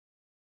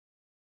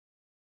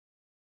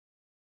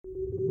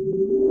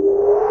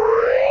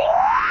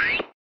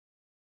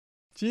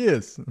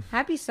Cheers.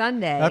 Happy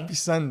Sunday. Happy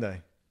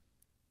Sunday.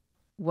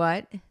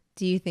 What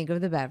do you think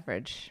of the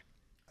beverage?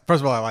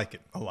 First of all, I like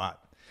it a lot.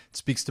 It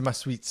speaks to my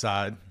sweet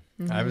side.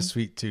 I have a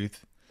sweet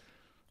tooth.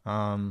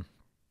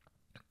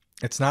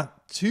 It's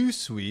not too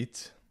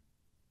sweet,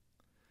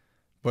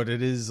 but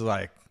it is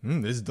like,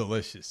 this is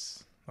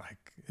delicious.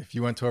 Like if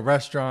you went to a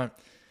restaurant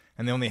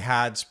and they only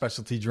had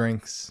specialty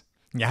drinks,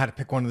 and you had to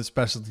pick one of the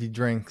specialty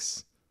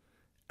drinks,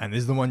 and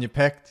this is the one you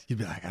picked, you'd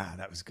be like,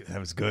 that was good. That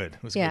was good.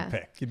 It was a good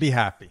pick. You'd be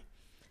happy.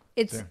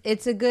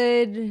 It's a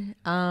good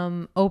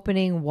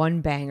opening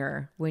one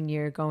banger when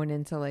you're going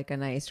into like a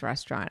nice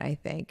restaurant, I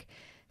think.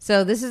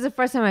 So this is the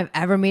first time I've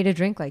ever made a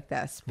drink like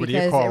this What do you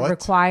because call it it?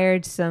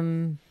 required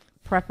some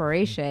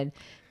preparation.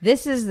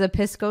 This is the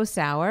Pisco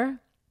Sour.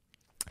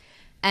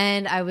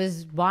 And I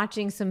was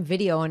watching some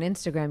video on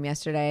Instagram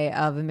yesterday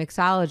of a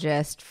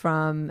mixologist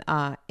from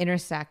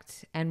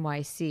Intersect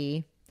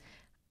NYC.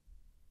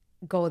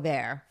 Go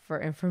there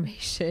for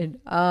information.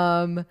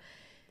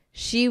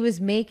 She was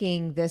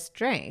making this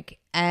drink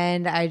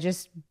and I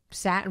just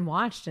sat and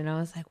watched and I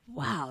was like,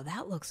 wow,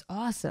 that looks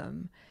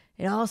awesome.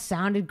 It all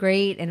sounded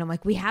great. And I'm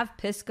like, we have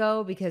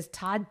Pisco because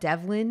Todd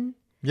Devlin.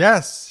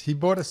 Yes, he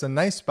bought us a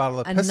nice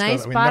bottle of Pisco. A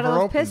nice that we bottle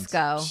never of opened.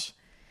 Pisco.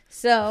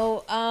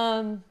 So,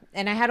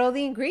 and I had all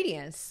the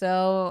ingredients.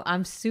 So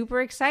I'm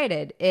super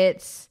excited.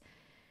 It's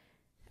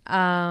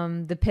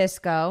the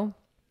Pisco,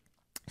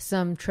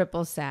 some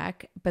triple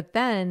sec, but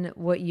then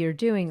what you're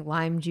doing,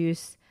 lime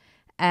juice,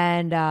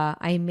 and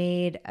I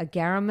made a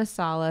garam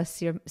masala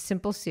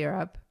simple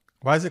syrup.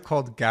 Why is it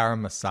called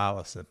garam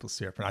masala simple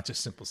syrup, not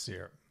just simple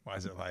syrup? Why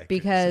is it like?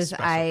 Because it's a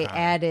special I kind?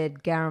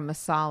 added garam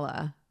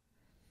masala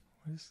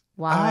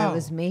while I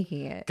was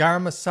making it.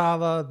 Garam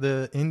masala,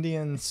 the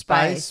Indian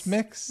spice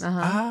mix.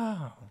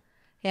 Oh,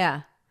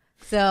 Yeah.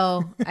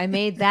 So I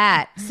made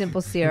that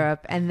simple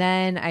syrup, and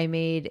then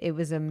it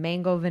was a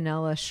mango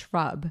vanilla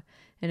shrub.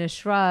 And a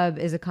shrub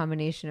is a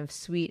combination of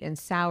sweet and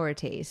sour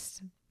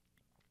taste.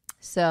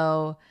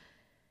 So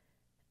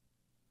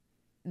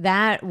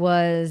that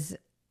was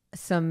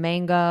some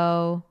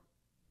mango,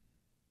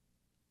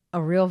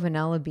 a real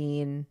vanilla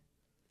bean,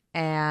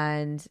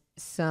 and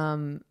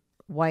some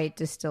white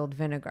distilled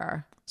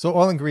vinegar. so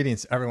all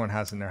ingredients everyone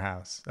has in their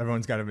house.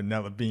 Everyone's got a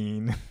vanilla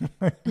bean.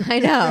 I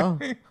know.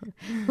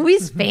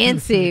 We's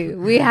fancy.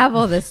 We have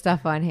all this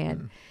stuff on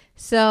hand.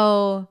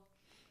 So,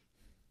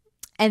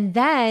 and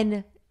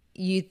then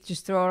you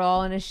just throw it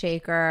all in a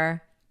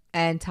shaker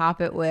and top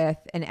it with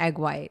an egg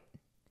white.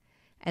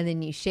 And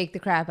then you shake the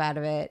crap out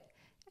of it.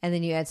 And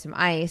then you add some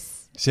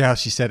ice. See how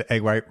she said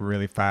egg white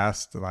really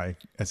fast, like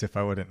as if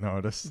I wouldn't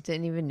notice.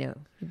 Didn't even know.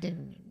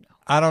 Didn't even know.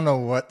 I don't know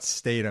what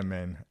state I'm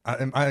in.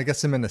 I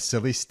guess I'm in a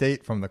silly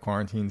state from the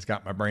quarantine's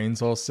got my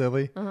brains all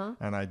silly.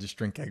 And I just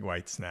drink egg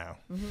whites now.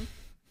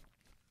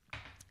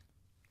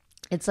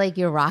 It's like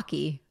you're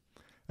Rocky.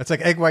 It's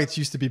like egg whites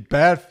used to be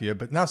bad for you,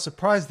 but now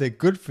surprise, they're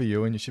good for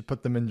you and you should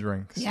put them in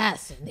drinks.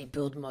 Yes, and they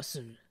build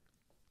muscle.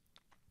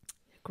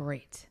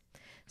 Great.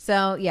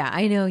 So, yeah,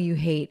 I know you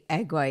hate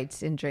egg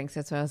whites in drinks.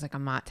 That's why I was like,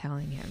 I'm not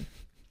telling him.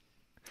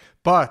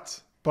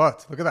 But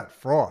look at that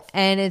froth.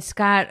 And it's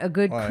got a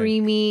good Like-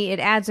 it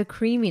adds a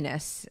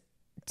creaminess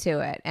to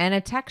it and a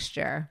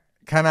texture.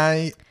 Can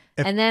I?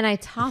 And then I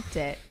topped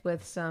it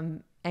with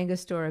some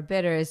Angostura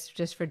bitters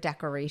just for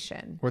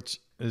decoration.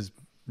 Which is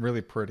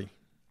really pretty,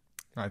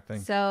 I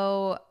think.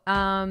 So,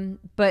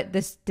 but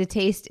the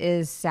taste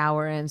is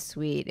sour and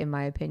sweet in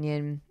my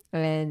opinion.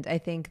 And I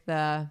think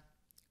the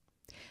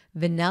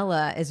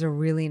vanilla is a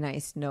really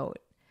nice note.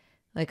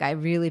 Like I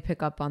really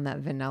pick up on that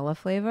vanilla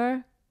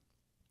flavor.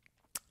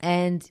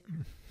 And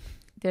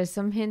there's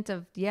some hint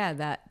of,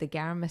 that the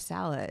garam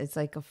masala is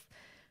like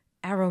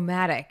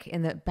aromatic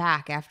in the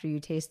back after you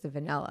taste the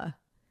vanilla.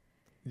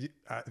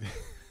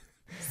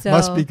 So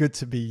Must be good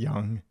to be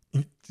young.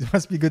 It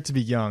must be good to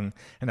be young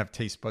and have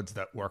taste buds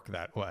that work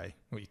that way,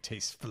 where you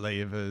taste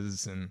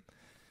flavors and.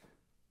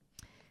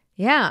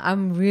 yeah,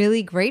 I'm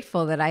really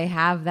grateful that I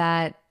have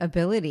that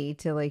ability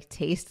to like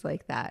taste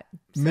like that.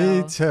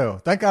 Me too.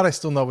 Thank God I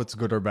still know what's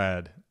good or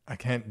bad. I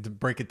can't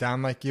break it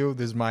down like you.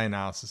 This is my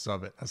analysis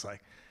of it. I was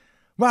like,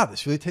 wow,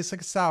 this really tastes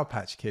like a Sour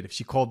Patch Kid. If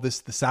she called this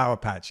the Sour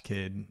Patch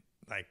Kid,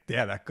 like,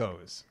 yeah, that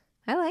goes.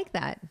 I like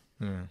that.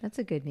 Yeah. That's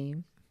a good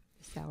name.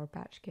 Sour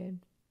Patch Kid.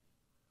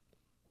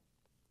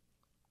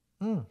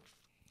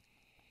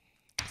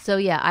 So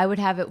yeah, I would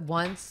have it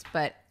once,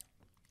 but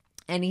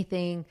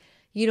anything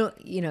you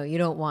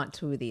don't want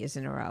two of these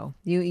in a row.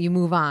 You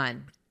move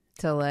on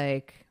to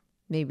like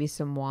maybe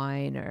some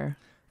wine or.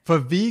 For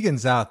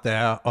vegans out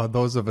there, or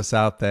those of us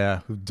out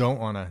there who don't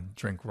want to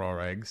drink raw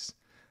eggs,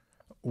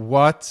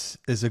 what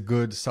is a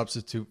good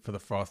substitute for the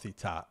frothy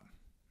top?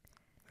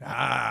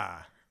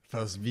 For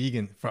us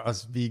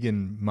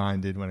vegan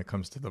minded when it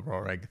comes to the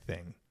raw egg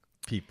thing,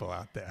 people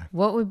out there.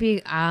 What would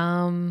be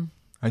And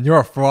you're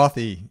a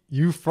frothy,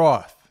 you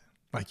froth,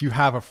 like you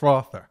have a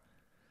frother.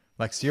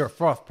 Like, so you're a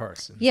froth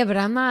person. Yeah, but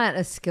I'm not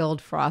a skilled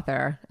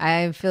frother.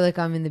 I feel like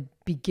I'm in the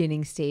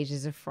beginning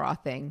stages of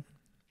frothing.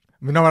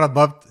 You know what I'd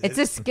love? It's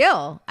a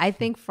skill. I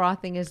think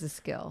frothing is a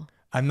skill.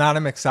 I'm not a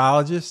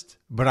mixologist,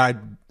 but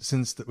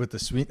with the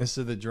sweetness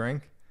of the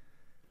drink,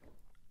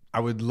 I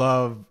would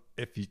love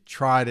if you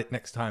tried it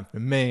next time for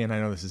me, and I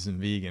know this isn't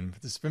vegan,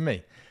 but this is for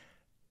me.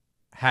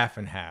 Half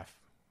and half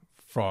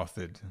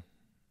frothed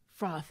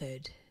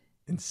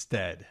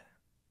instead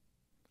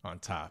on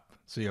top.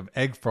 So you have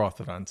egg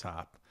frothed on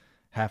top,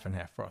 half and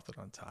half frothed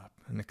on top.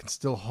 And it can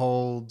still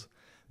hold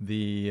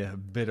the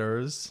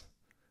bitters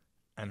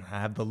and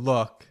have the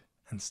look,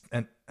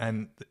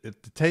 and the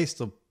taste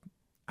will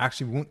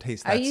actually won't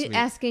taste that Are you sweet.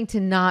 asking to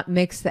not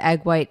mix the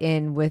egg white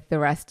in with the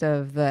rest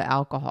of the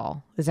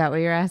alcohol? Is that what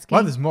you're asking?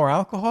 What, there's more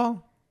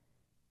alcohol?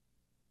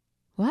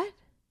 What?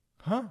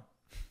 Huh?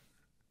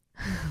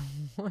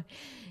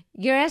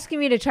 You're asking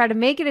me to try to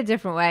make it a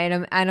different way,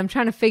 and I'm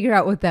trying to figure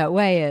out what that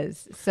way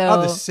is. So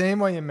Oh, the same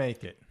way you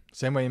make it.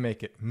 Same way you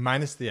make it,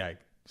 minus the egg.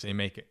 So you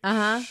make it.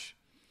 Uh-huh.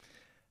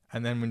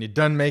 And then when you're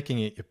done making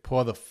it, you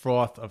pour the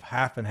froth of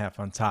half and half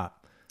on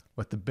top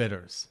with the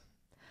bitters.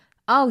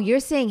 Oh, you're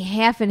saying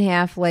half and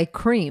half like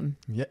cream.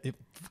 Yeah,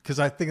 because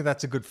I think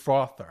that's a good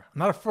frother. I'm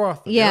not a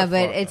frother. Yeah, You're a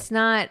but frother. it's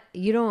not.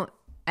 You don't.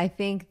 I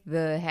think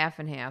the half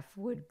and half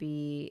would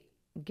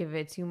give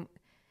it too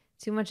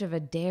much of a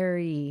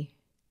dairy.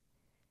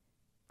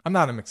 I'm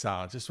not a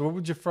mixologist. What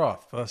would you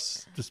froth? For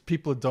us, just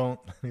people who don't.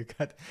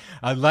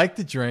 I like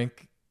to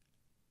drink.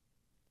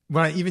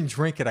 When I even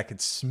drink it, I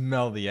could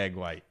smell the egg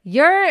white.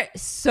 You're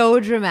so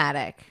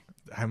dramatic.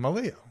 I'm a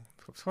Leo.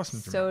 I'm supposed to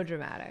be So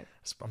dramatic.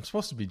 I'm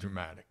supposed to be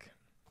dramatic.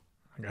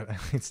 I got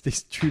to stay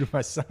true to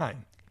my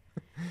sign.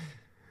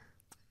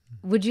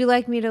 Would you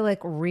like me to like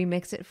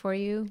remix it for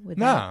you? With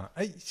that?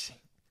 No,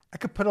 I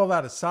could put all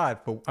that aside,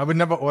 but I would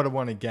never order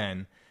one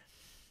again.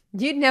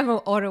 You'd never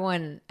order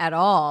one at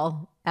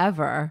all,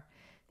 ever.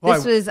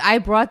 Well, I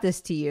brought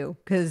this to you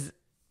because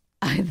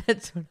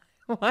that's what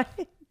I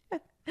wanted.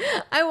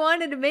 I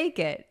wanted to make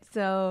it.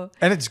 So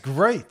And it's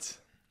great.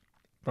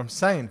 But I'm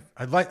saying,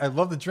 I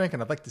love the drink,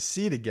 and I'd like to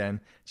see it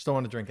again. Just don't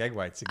want to drink egg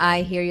whites again.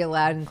 I hear you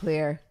loud and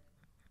clear.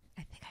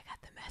 I think I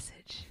got the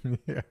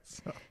message.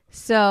 Yeah,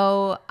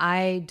 So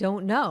I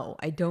don't know.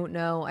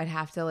 I'd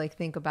have to like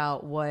think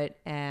about what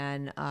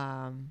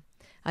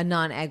a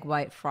non-egg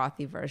white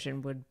frothy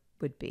version would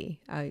be.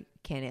 I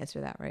can't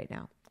answer that right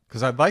now.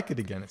 because I'd like it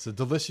again. It's a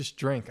delicious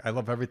drink. I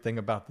love everything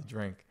about the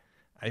drink.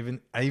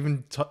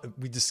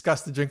 We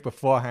discussed the drink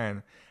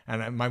beforehand,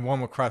 and my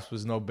one request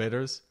was no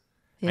bitters.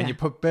 Yeah. And you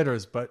put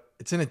bitters, but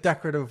it's in a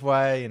decorative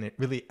way, and it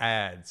really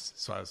adds.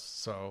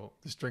 So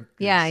this drink.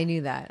 Yeah, I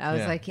knew that. I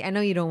was Yeah. like, I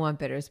know you don't want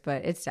bitters,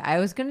 but I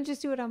was gonna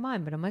just do it on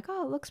mine, but I'm like,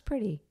 oh, it looks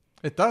pretty.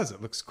 It does.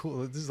 It looks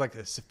cool. This is like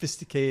a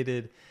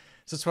sophisticated.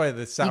 So that's why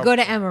the sour. You go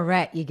to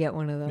Emirette, you get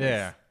one of those.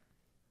 Yeah.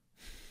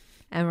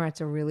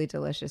 Emirette's a really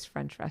delicious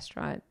French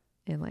restaurant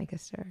in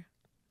Lancaster.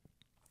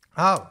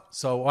 Oh,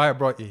 so why I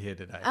brought you here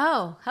today?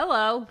 Oh,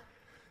 hello.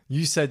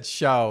 You said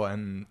show,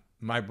 and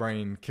my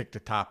brain kicked a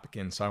topic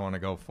in, so I want to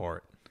go for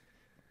it.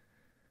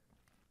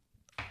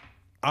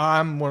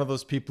 I'm one of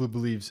those people who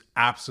believes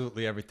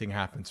absolutely everything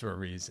happens for a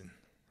reason.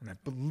 And I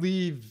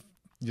believe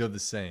you're the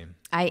same.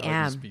 I I'll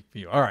am. just speak for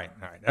you. All right.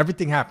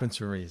 Everything happens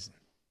for a reason.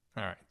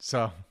 All right.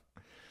 So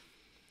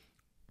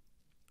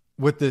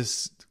with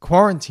this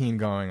quarantine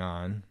going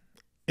on,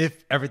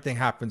 if everything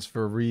happens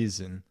for a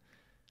reason,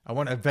 I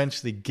want to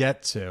eventually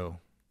get to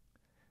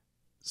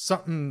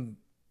something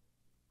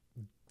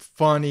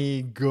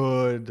funny,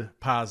 good,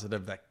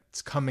 positive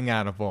that's coming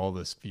out of all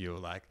this for you.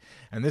 Like,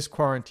 and this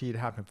quarantine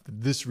happened for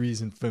this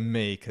reason for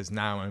me, because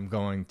now I'm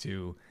going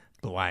to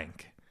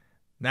blank.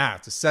 Now,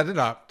 to set it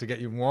up, to get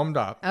you warmed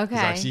up. 'cause Okay.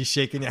 I see you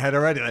shaking your head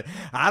already. Like,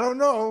 I don't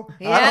know.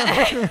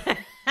 Yeah.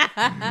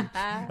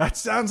 That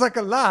sounds like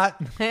a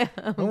lot. I'm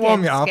I'll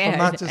warm you getting up. I'm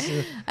not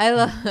scared. just. I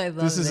love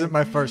This it. isn't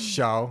my first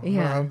show.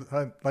 Yeah.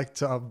 I'd like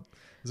to.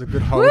 As a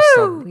good host,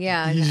 Woo! I'll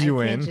Yeah, ease you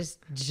I in. can't just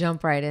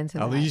jump right into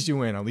I'll that. ease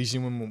you in.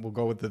 We'll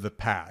go with the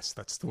past.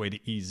 That's the way to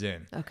ease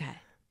in. Okay.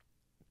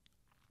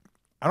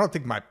 I don't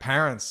think my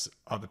parents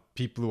are the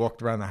people who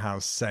walked around the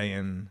house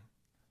saying,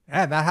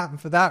 "Yeah, that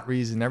happened for that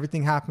reason.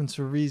 Everything happens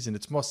for a reason."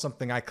 It's more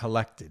something I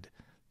collected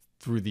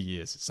through the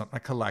years. It's something I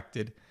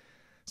collected.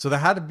 So there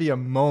had to be a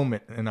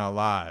moment in our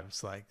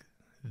lives like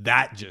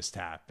that just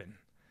happened.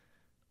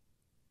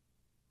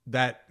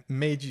 That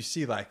made you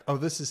see like, oh,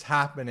 this is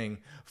happening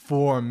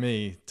for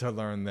me to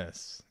learn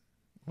this.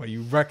 Where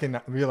you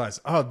realize,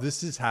 oh,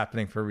 this is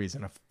happening for a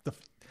reason.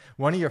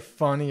 One of your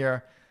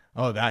funnier,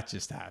 oh, that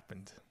just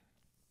happened.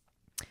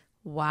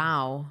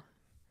 Wow.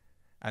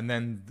 And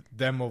then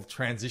we'll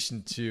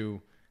transition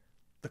to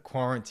the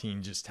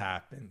quarantine just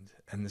happened.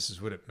 And this is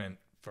what it meant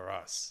for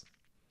us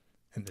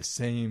in the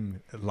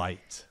same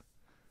light.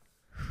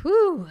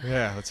 Whew.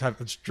 Yeah, let's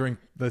drink.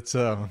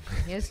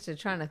 Here's to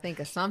trying to think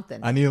of something.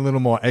 I need a little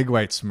more egg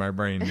whites for my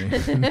brain.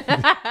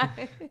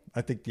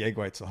 I think the egg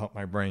whites will help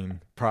my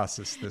brain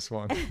process this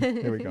one.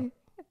 Here we go.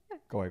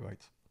 Go egg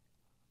whites.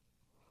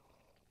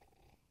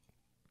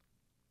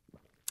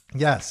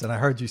 Yes, and I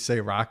heard you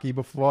say Rocky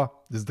before.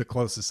 This is the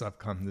closest I've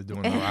come to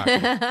doing the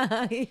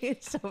Rocky. You're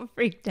so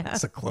freaked out.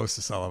 It's the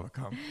closest I'll ever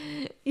come.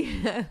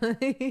 Yeah.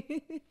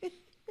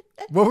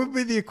 What would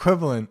be the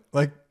equivalent?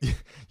 Like,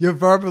 you're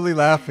verbally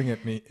laughing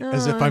at me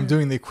as if I'm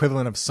doing the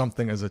equivalent of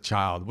something as a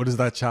child. What is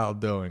that child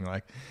doing?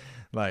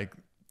 Like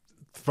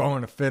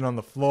throwing a fit on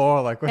the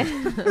floor? Like,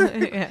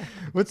 Yeah.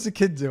 what's the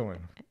kid doing?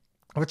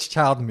 What's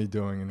child me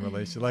doing in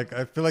relation? Like,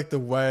 I feel like the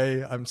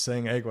way I'm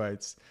saying egg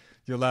whites,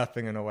 you're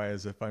laughing in a way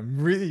as if I'm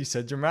really, you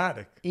said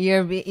dramatic.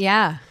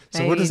 Yeah.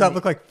 So what does that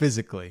look like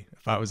physically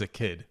if I was a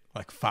kid,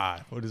 like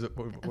 5? What is it?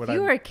 If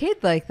you were a kid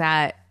like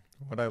that,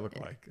 what I look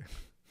like?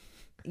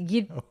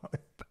 you'd.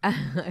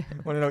 I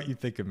want to know what you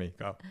think of me.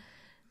 Go.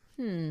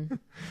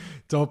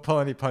 Don't pull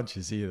any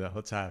punches either.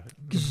 Let's have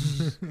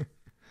it.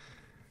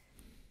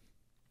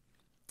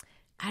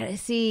 I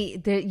see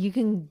that you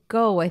can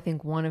go, I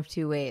think, one of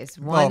two ways.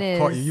 Well, One of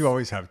course, is you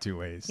always have 2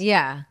 ways.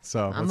 yeah.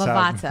 So I'm a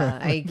let's have-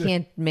 Vata. I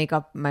can't make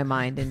up my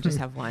mind and just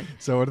have one.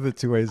 So what are the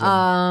 2 ways?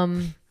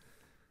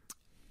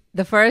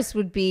 The first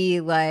would be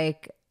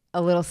like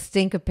a little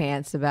stink of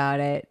pants about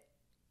it,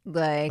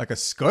 like a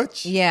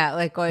scotch? yeah,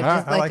 like or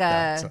just I like like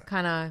that. a So-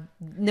 kind of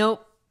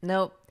nope.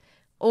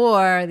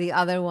 Or the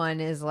other one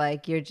is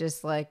like you're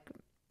just like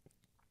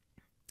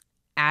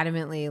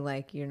adamantly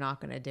like you're not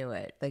gonna do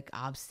it, like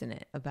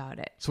obstinate about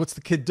it. So what's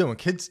the kid doing?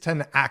 Kids tend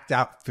to act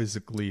out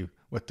physically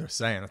what they're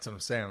saying. That's what I'm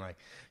saying. Like,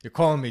 you're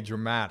calling me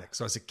dramatic.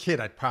 So as a kid,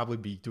 I'd probably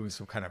be doing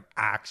some kind of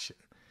action.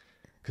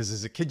 Because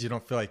as a kid, you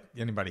don't feel like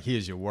anybody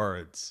hears your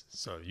words.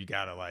 So you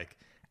got to like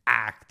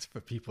act for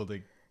people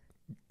to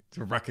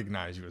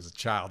recognize you as a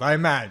child. I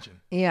imagine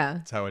Yeah,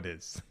 that's how it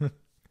is.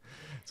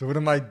 So what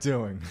am I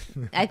doing?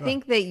 I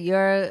think that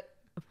you're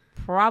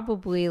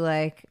probably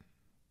like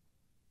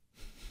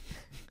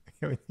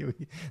This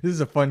is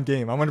a fun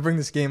game. I want to bring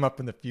this game up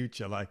in the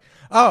future. Like,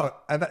 oh,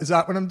 is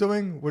that what I'm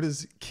doing? What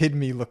does kid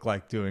me look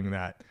like doing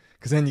that?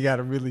 Because then you got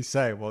to really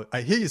say, well,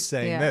 I hear you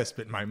saying Yeah. this,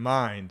 but in my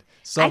mind, I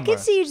somewhere, could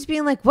see you just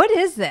being like, "What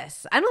is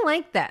this? I don't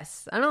like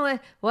this. I don't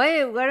like what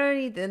do I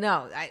need to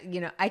know?"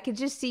 I could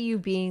just see you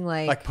being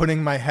like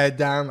putting my head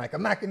down, like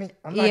I'm not gonna eat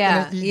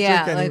yeah, drink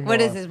like anymore.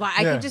 what is this? Why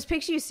I Yeah. could just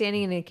picture you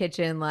standing in the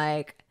kitchen,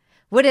 like,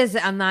 "What is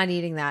it? I'm not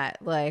eating that."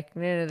 Like,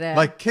 da, da, da.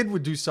 Like kid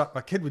would do something.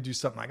 A kid would do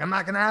something like I'm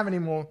not gonna have any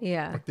more.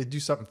 Yeah. Like they do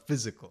something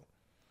physical.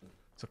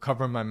 So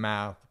covering my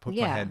mouth, put my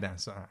Yeah. head down.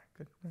 So all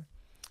right, good.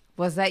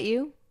 Was that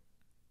you?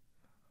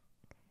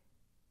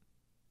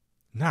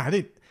 No, I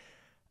didn't.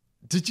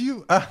 Did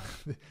you?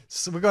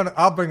 So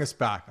I'll bring us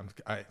back.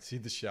 I see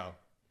the show.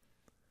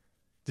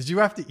 Did you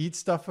have to eat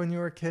stuff when you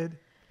were a kid?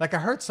 Like I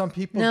heard some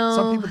people. No.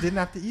 Some people didn't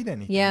have to eat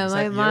anything. Yeah, Is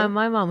my that mom. you?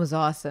 My mom was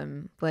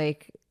awesome.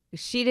 Like,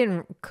 she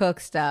didn't cook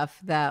stuff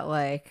that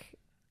like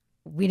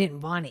we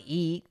didn't want to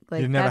eat.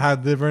 Like, You never that-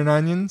 had liver and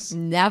onions.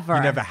 never,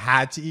 You never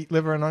had to eat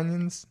liver and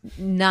onions.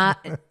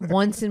 not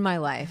once in my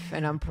life,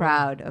 and I'm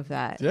proud of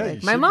that. Yeah,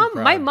 Like, you my should be mom.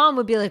 My proud. mom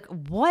would be like,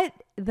 "What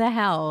the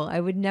hell? I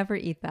would never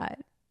eat that."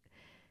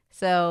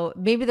 So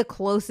maybe the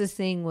closest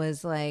thing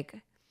was like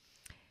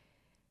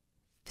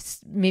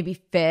maybe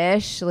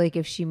fish, like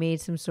if she made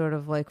some sort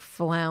of like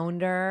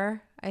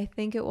flounder, I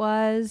think it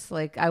was.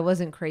 Like I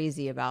wasn't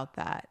crazy about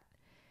that.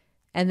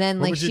 And then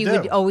What like would you she do?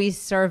 would always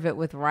serve it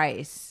with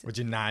rice. Would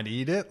you not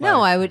eat it?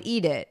 No, I would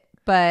eat it.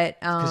 But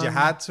because you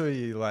had to.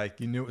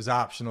 You knew it was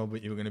optional,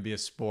 but you were going to be a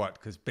sport.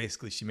 Because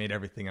basically, she made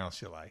everything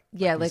else you like.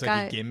 Yeah, it was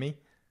like a gimme.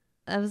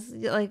 I was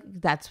like,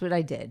 that's what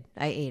I did.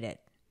 I ate it.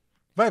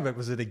 Right, but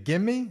was it a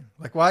gimme?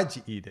 Like, why'd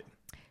you eat it?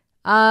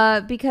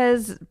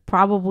 Because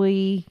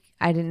probably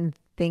I didn't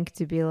think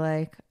to be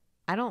like,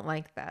 I don't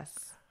like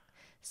this.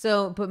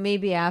 So, but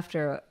maybe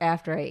after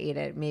I ate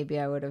it, maybe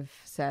I would have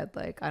said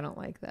like, I don't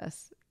like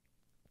this.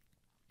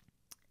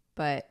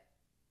 But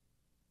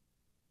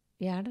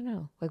yeah, I don't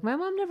know. Like my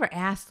mom never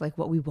asked like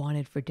what we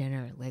wanted for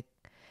dinner. Like,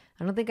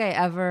 I don't think I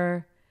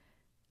ever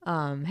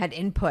had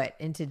input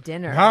into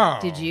dinner. No.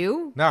 Did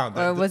you? No,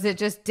 Or was it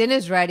just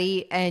dinner's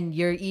ready and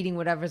you're eating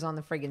whatever's on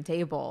the friggin'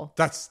 table?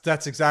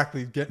 That's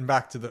exactly getting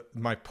back to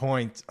my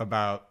point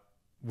about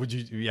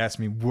you asked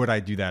me, would I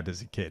do that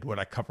as a kid? Would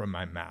I cover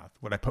my mouth?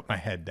 Would I put my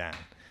head down?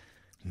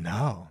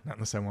 No, not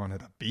unless I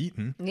wanted a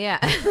beating. Yeah.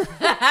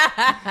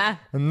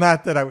 And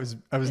not that I was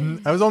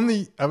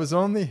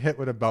only hit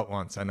with a belt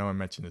once. I know I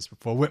mentioned this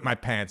before, with my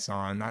pants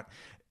on.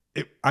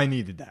 I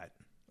needed that.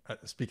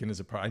 Speaking as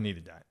a pro, I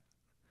needed that.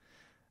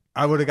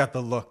 I would have got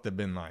the look that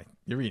been like,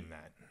 you're eating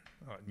that.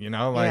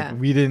 Yeah.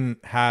 We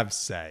didn't have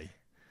say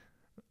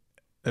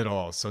at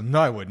all. So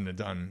no, I wouldn't have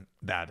done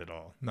that at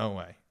all. No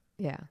way.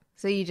 Yeah.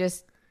 So you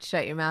just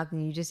shut your mouth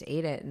and you just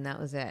ate it and that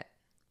was it.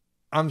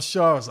 I'm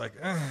sure I was like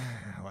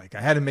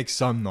I had to make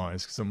some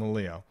noise because I'm a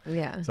Leo.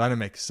 Yeah. So I had to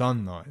make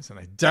some noise. And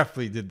I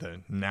definitely did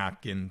the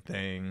napkin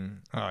thing.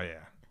 Oh,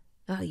 yeah.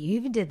 Oh, you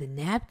even did the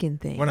napkin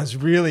thing. When I was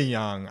really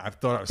young, I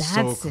thought I was That's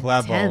so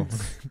clever.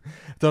 intense.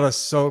 I thought I was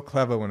so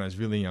clever when I was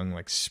really young,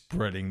 like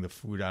spreading the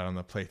food out on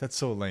the plate. That's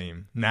so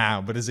lame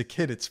now. But as a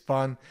kid, it's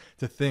fun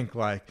to think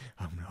like,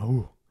 oh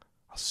no,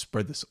 I'll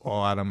spread this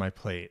all out on my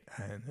plate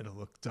and it'll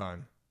look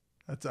done.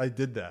 I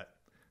did that.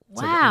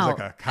 It's Wow. like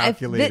a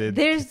calculated.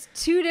 There's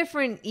two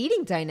different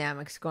eating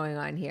dynamics going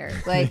on here.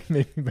 Like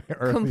maybe by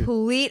early.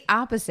 complete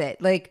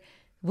opposite. Like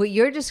What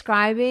you're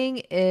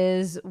describing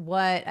is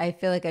what I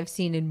feel like I've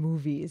seen in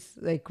movies,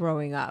 like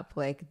growing up.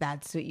 Like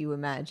that's what you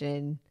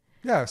imagine.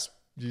 Yes,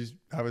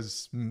 I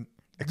was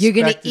You're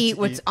gonna expected eat to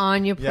what's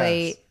on your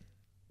plate,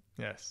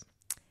 Yes.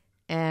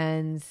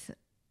 and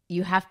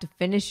you have to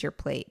finish your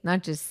plate,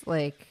 not just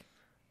like.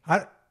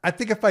 I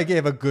think if I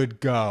gave a good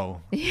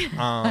go,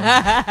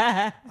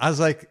 I was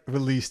like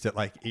released at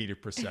like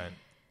 80%,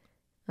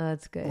 Oh,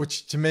 that's good.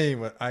 which to me,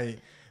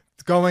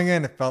 going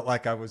in, it felt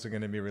like I wasn't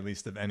going to be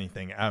released of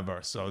anything ever.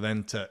 So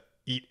then to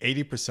eat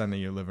 80% of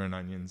your liver and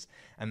onions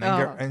and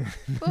then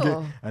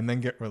and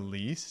then get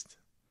released,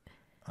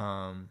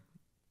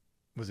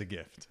 was a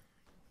gift.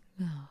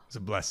 It was a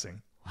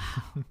blessing.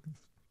 Wow.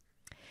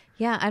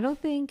 Yeah, I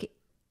don't think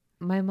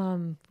my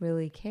mom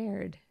really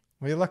cared.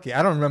 Well, you're lucky.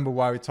 I don't remember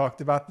why we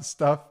talked about this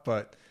stuff,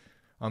 but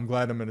I'm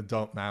glad I'm an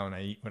adult now and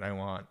I eat what I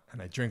want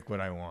and I drink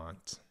what I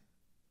want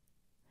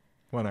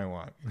when I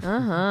want.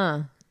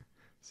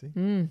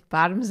 See?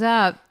 Bottoms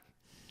up.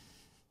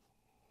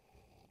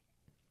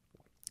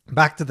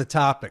 Back to the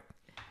topic.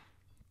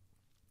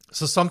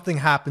 So something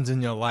happens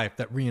in your life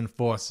that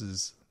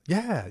reinforces,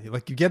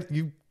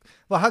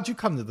 well, how'd you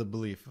come to the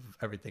belief of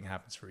everything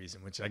happens for a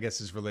reason, which I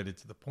guess is related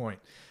to the point?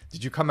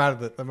 Did you come out of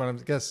did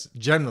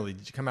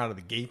you come out of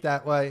the gate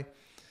that way?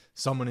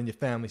 Someone in your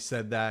family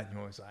said that, and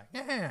you're always like,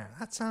 yeah,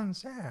 that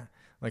sounds, yeah.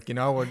 Like,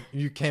 or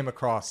you came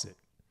across it.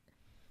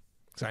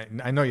 So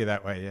I know you're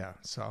that way, yeah.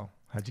 So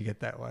how'd you get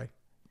that way?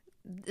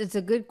 It's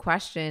a good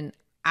question.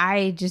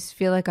 I just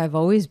feel like I've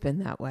always been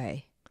that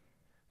way.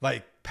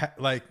 Like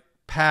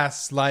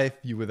past life,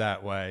 you were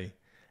that way.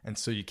 And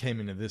so you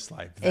came into this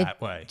life that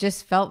way.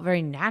 Just felt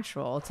very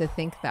natural to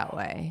think that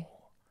way.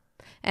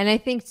 And I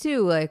think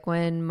too, like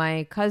when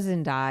my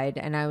cousin died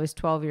and I was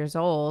 12 years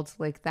old,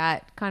 like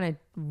that kind of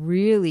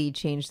really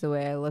changed the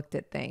way I looked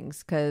at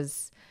things.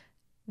 Cause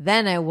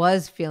then I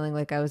was feeling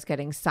like I was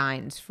getting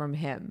signs from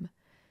him.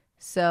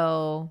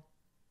 So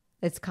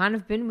it's kind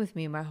of been with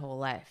me my whole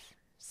life.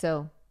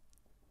 So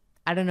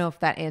I don't know if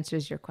that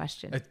answers your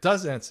question. It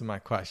does answer my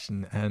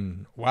question.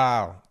 And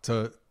wow,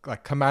 to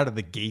like come out of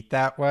the gate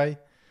that way.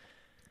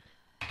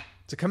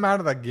 To come out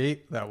of that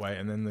gate that way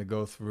and then to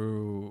go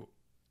through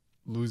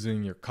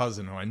losing your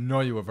cousin, who I know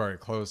you were very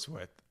close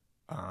with,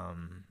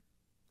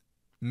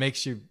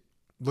 makes you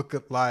look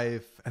at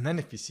life. And then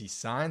if you see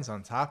signs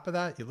on top of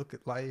that, you look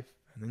at life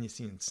and then you're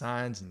seeing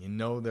signs and you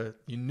know that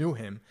you knew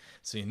him.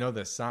 So you know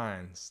there's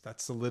signs. That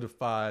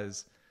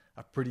solidifies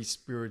a pretty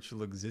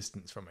spiritual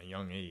existence from a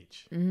young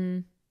age. Mm-hmm.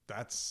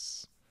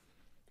 That's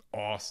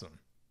awesome.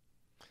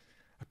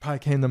 I probably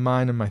came to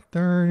mind in my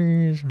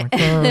 30s, my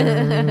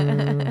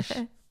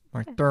 30s.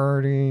 My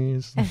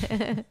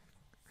 30s.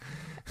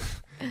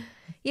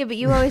 Yeah, but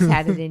you always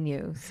had it in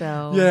you,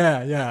 so.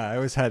 Yeah, I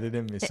always had it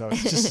in me, so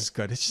it's just as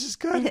good. It's just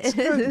good. It's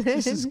good. It's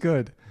just as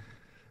good.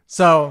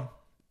 So,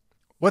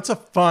 what's a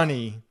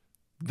funny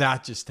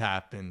that just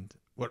happened?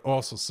 What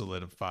also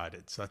solidified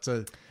it? So that's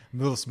a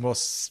little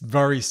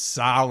very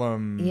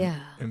solemn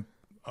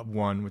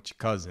one with your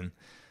cousin.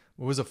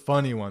 What was a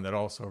funny one that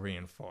also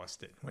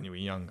reinforced it when you were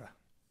younger?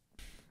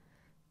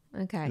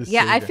 Okay.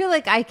 Yeah, I feel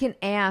like I can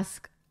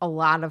ask a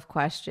lot of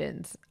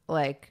questions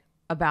like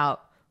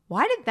about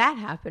why did that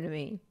happen to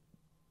me?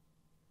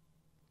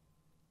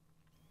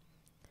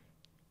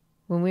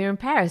 When we were in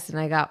Paris and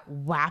I got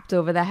whapped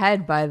over the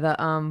head by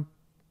the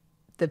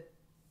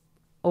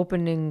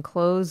open and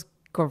close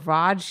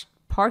garage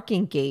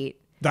parking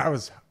gate. That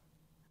was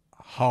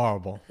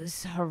horrible. It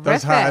was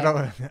horrific. I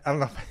don't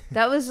know.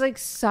 That was like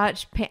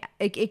such pain.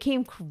 It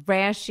came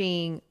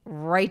crashing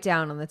right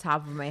down on the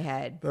top of my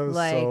head. That was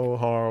so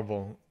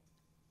horrible.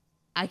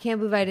 I can't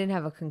believe I didn't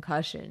have a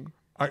concussion.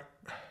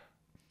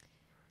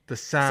 The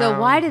sound. So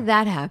why did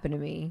that happen to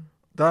me?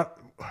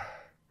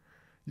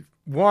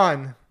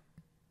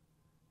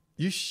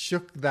 You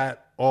shook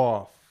that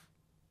off.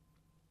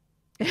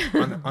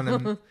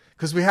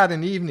 Because we had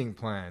an evening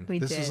plan.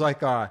 This was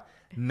like a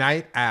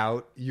night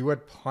out. You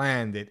had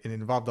planned it. It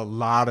involved a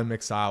lot of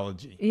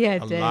mixology. Yeah,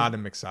 it did. A lot of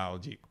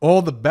mixology.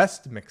 All the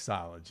best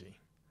mixology.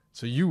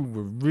 So you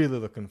were really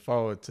looking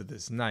forward to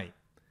this night.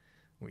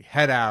 We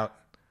head out.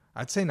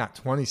 I'd say not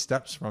 20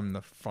 steps from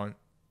the front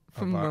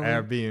of our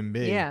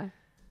Airbnb. Yeah.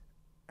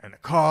 And a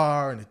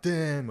car and a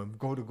thing. We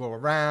go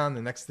around.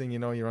 The next thing you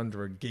know, you're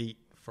under a gate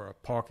for a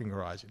parking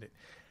garage.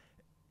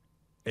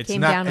 It's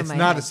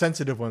not a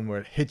sensitive one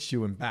where it hits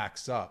you and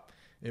backs up.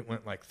 It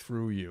went like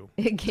through you.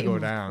 It came go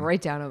down.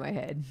 right down on my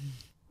head.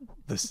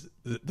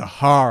 The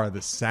horror,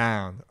 the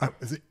sound.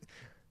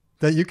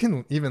 That you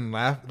can even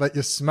laugh. Like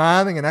you're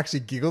smiling and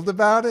actually giggled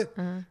about it.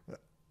 Uh-huh.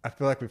 I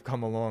feel like we've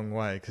come a long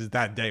way because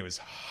that day was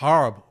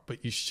horrible,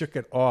 but you shook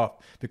it off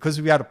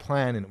because we had a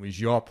plan and it was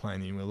your plan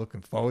and you were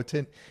looking forward to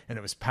it and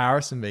it was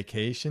Paris and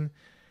vacation.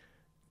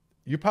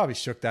 You probably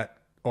shook that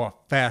off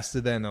faster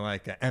than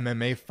like an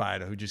MMA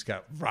fighter who just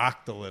got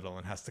rocked a little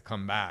and has to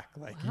come back.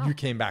 Like you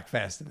came back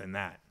faster than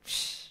that.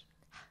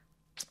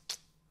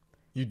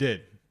 You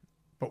did.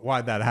 But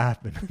why'd that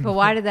happen? But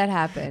why did that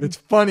happen? It's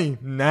funny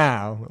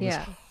now. It was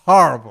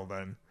horrible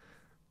then.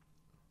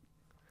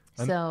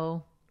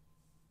 So...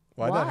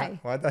 Why?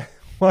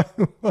 Why?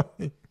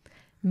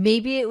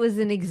 Maybe it was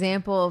an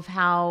example of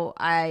how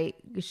I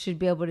should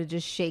be able to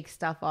just shake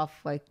stuff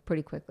off like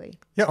pretty quickly.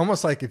 Yeah,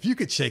 almost like if you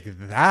could shake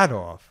that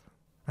off,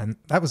 and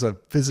that was a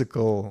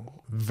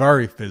physical,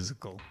 very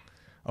physical,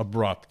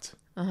 abrupt,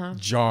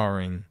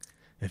 jarring.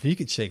 If you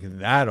could shake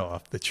that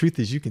off, the truth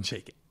is you can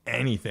shake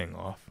anything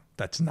off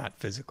that's not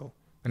physical.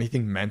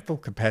 Anything mental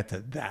compared to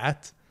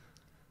that,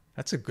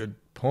 that's a good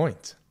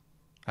point.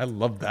 I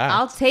love that.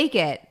 I'll take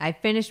it. I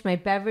finished my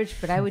beverage,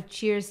 but I would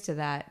cheers to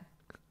that.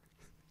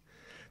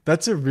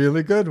 That's a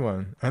really good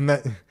one. And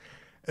that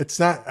it's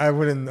not, I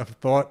wouldn't have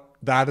thought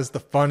that is the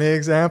funny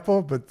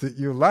example, but that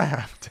you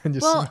laughed and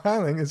you're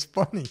smiling is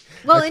funny.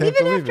 Well, and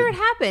even after it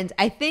happened,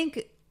 I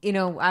think,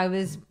 I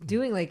was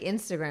doing like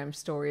Instagram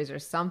stories or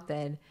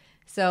something.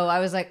 So I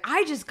was like,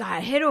 I just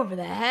got hit over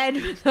the head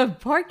with a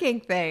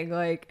parking thing.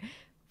 Like,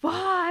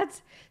 what?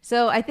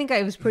 So I think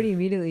I was pretty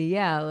immediately,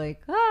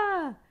 like,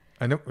 ah.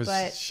 And it was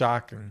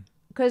shocking.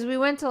 Because we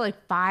went to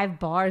like 5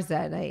 bars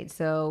that night.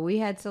 So we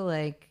had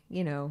to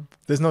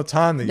There's no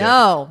time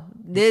to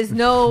there's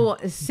no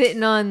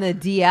sitting on the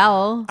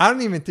DL. I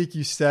don't even think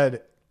you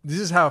said, this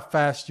is how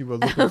fast you were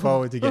looking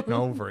forward to getting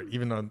over it.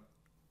 Even on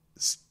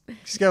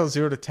scale of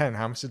 0 to 10,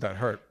 how much did that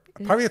hurt?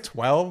 Probably a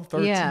 12,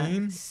 13.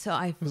 Yeah, so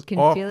I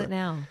can feel it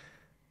now.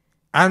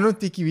 I don't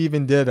think you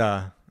even did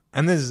and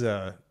this is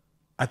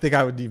I think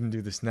I would even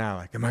do this now.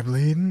 Like, am I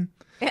bleeding?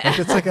 Like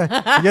it's like you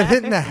get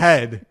hit in the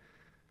head.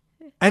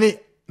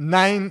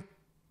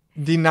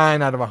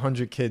 99 out of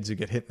 100 kids who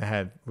get hit in the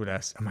head would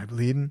ask, am I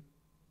bleeding?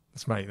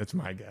 That's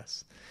my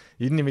guess.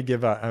 You didn't even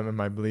give up, am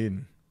I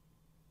bleeding?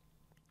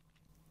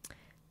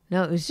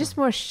 No, it was just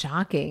more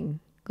shocking.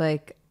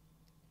 Like,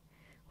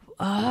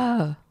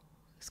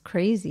 it's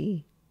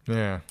crazy.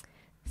 Yeah.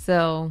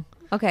 So,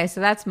 okay, so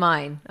that's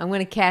mine. I'm going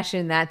to cash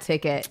in that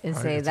ticket and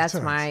say that's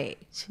my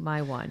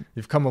one.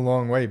 You've come a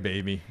long way,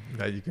 baby,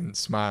 that you can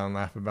smile and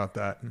laugh about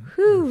that.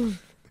 Whew.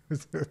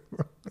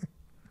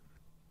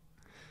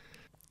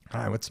 All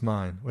right, what's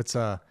mine? What's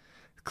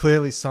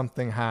clearly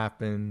something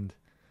happened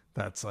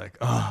that's like,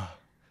 but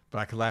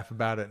I can laugh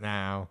about it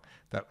now.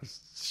 That was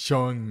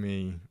showing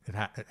me it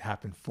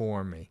happened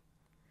for me.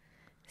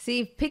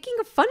 See, picking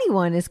a funny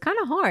one is kind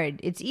of hard.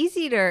 It's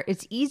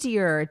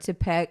easier to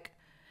pick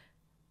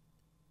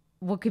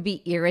what could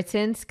be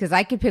irritants, because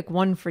I could pick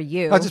one for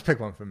you. I'll just pick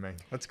one for me.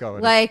 Let's go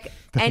with like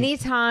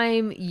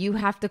anytime you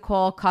have to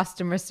call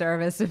customer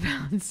service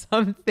about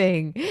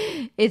something,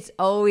 it's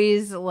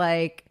always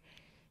like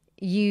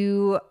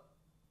you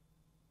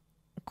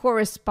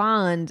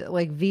correspond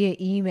like via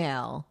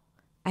email.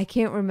 I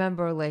can't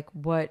remember like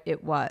what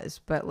it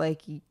was, but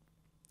like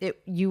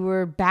you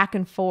were back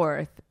and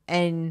forth,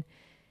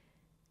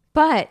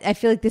 but I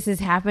feel like this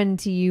has happened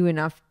to you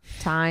enough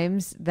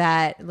times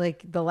that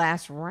like the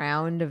last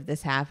round of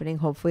this happening,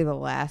 hopefully the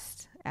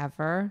last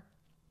ever,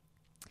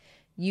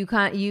 you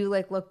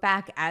like look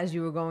back as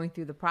you were going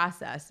through the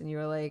process and you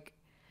were like,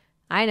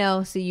 I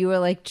know. So you were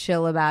like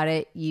chill about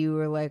it. You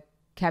were like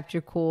kept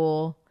your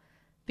cool,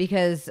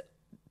 because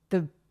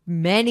the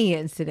many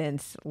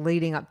incidents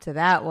leading up to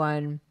that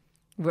one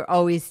were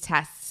always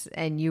tests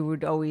and you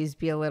would always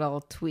be a little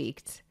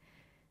tweaked.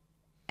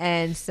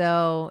 And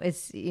so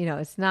it's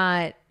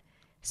not,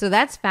 so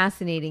that's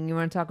fascinating. You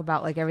want to talk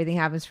about like everything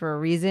happens for a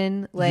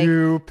reason. Like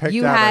you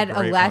had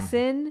a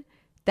lesson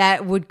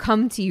that would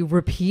come to you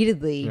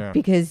repeatedly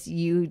because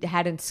you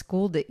hadn't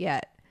schooled it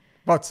yet.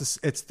 Well,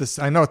 it's this.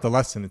 I know what the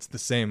lesson. It's the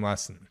same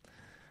lesson.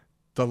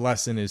 The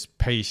lesson is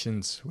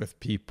patience with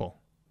people.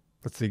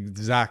 That's the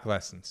exact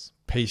lessons.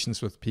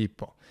 Patience with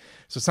people.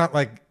 So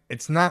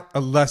it's not a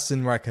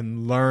lesson where I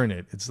can learn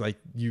it. It's like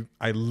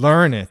I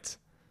learn it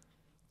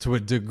to a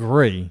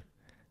degree,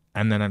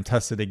 and then I'm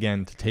tested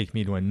again to take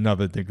me to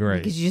another degree.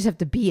 Because you just have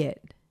to be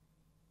it.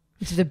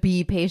 You just have to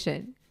be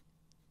patient.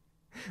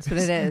 That's what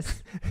it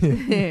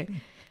is.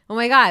 Oh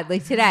my God,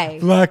 like today.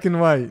 Black and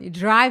white. You're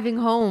driving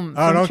home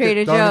from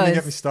Trader Joe's. Don't even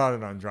get me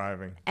started on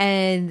driving.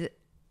 And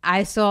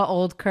I saw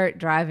old Kurt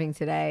driving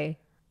today,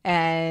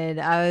 and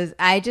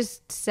I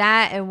just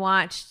sat and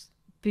watched,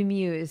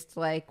 bemused,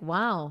 like,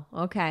 wow,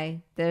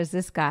 okay, there's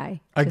this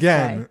guy.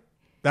 Again,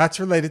 that's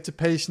related to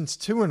patience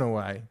too, in a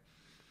way.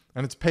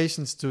 And it's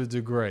patience to a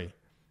degree.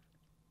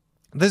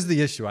 This is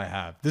the issue I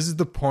have. This is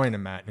the point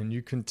I'm at, and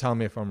you can tell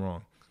me if I'm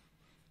wrong.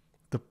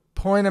 The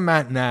point I'm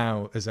at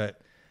now is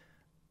that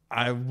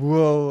I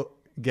will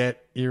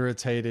get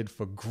irritated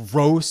for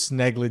gross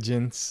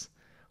negligence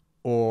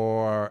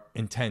or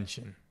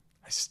intention.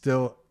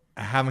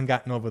 I haven't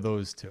gotten over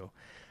those two.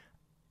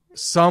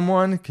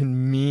 Someone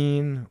can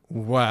mean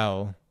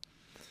well,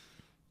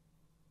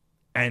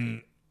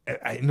 and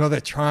I know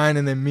they're trying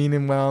and they're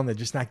meaning well and they're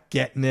just not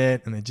getting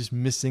it and they're just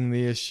missing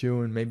the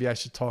issue, and maybe I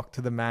should talk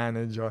to the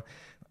manager.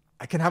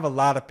 I can have a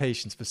lot of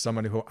patience for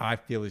somebody who I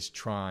feel is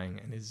trying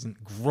and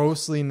isn't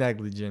grossly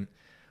negligent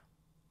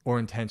or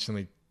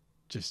intentionally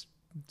just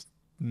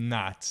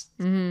not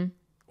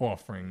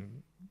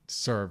offering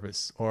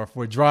service, or if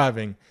we're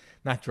driving,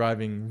 not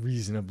driving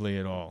reasonably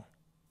at all.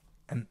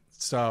 And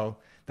so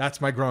That's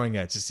my growing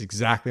edge. It's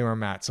exactly where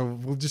I'm at. So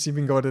we'll just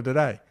even go to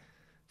today.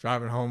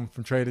 Driving home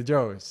from Trader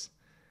Joe's.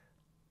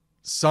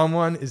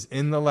 Someone is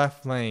in the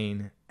left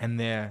lane and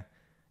they're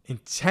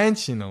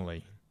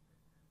intentionally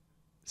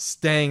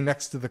staying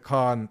next to the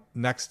car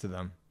next to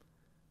them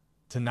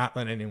to not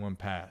let anyone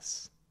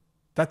pass.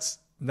 That's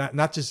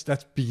not just,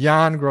 that's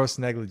beyond gross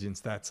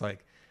negligence. That's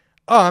like,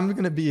 oh, I'm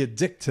going to be a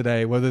dick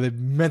today, whether they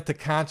meant to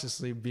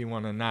consciously be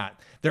one or not.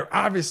 They're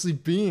obviously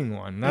being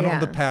one. I don't know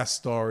the past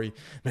story.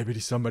 Maybe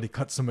somebody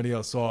cut somebody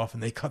else off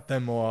and they cut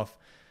them off.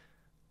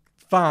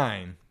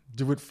 Fine.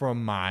 Do it for a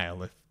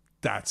mile if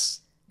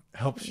that's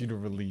helps you to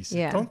release it.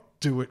 Yeah. Don't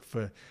do it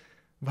for,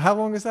 how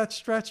long is that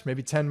stretch?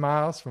 Maybe 10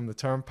 miles from the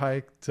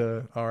turnpike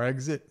to our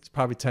exit. It's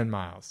probably 10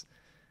 miles.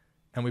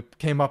 And we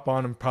came up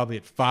on them probably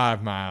at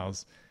 5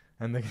 miles.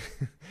 And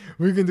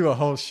we can do a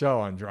whole show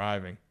on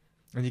driving.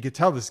 And you could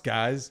tell this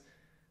guy's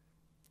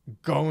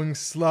going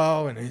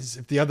slow. And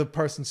if the other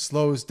person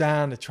slows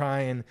down to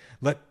try and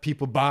let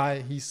people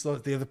by, he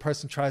slows. The other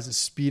person tries to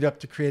speed up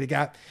to create a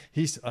gap.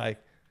 He's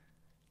like,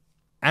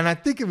 and I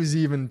think it was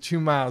even 2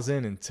 miles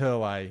in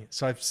until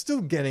so I'm still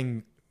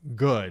getting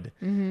good.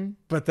 Mm-hmm.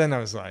 But then I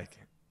was like,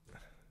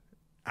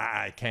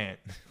 I can't.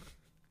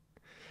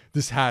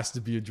 This has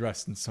to be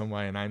addressed in some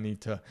way. And I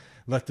need to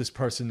let this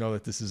person know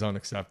that this is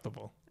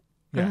unacceptable.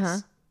 Yes. Uh-huh.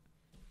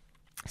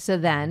 So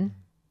then?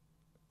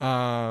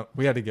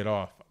 We had to get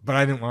off. But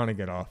I didn't want to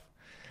get off.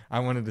 I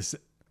wanted to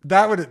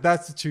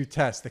that's the true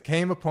test. There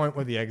came a point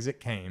where the exit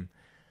came.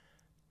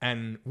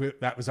 And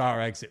that was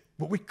our exit.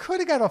 But we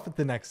could have got off at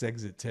the next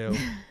exit, too.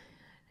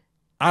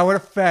 I would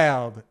have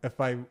failed if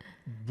I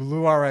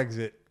blew our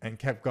exit and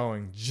kept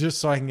going just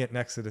so I can get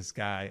next to this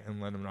guy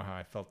and let him know how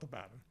I felt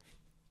about him.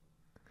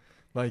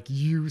 Like,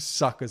 you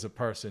suck as a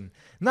person.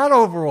 Not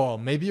overall.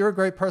 Maybe you're a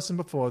great person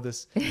before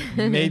this.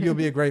 Maybe you'll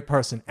be a great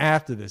person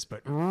after this.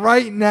 But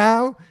right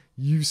now,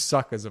 you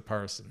suck as a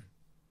person.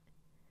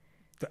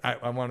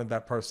 I wanted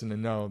that person to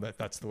know that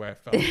that's the way I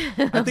felt.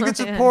 I think it's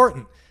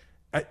important.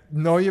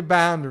 Know your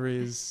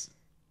boundaries,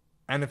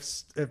 and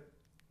if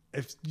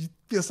you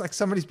feel like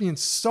somebody's being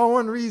so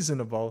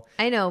unreasonable,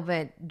 I know,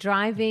 but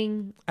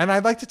driving, and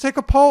I'd like to take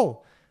a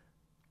poll.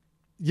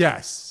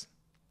 Yes,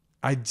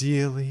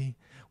 ideally,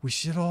 we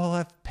should all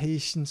have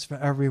patience for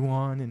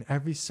everyone in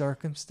every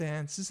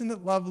circumstance. Isn't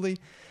it lovely?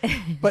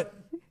 But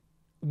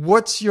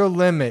what's your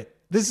limit?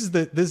 This is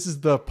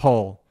the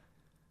poll.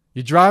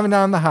 You're driving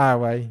down the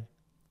highway.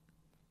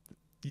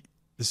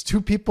 There's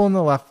 2 people in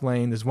the left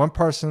lane. There's 1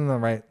 person in the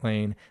right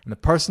lane. And the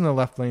person in the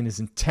left lane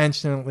is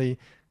intentionally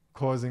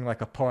causing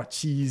like a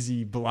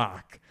Parcheesi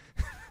block.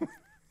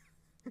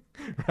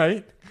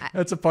 Right?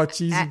 That's a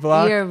Parcheesi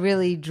block. You're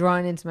really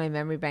drawn into my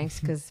memory banks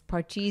because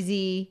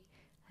Parcheesi,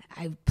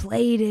 I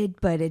played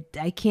it, but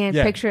I can't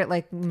picture it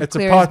like it's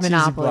clear a as Parcheesi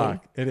Monopoly.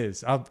 block. It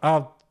is.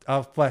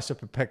 I'll flash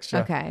up a picture.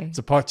 Okay. It's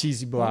a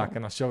Parcheesi block,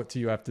 and I'll show it to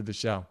you after the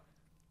show.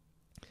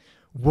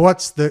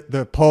 What's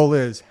the poll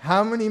is,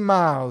 how many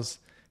miles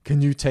can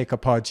you take a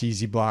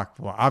Parcheesi block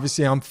for?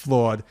 Obviously, I'm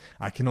flawed.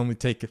 I can only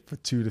take it for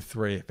 2 to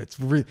 3.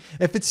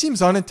 If it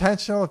seems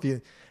unintentional,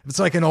 if it's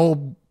like an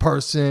old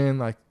person,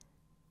 like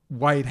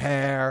white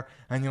hair,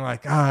 and you're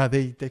like,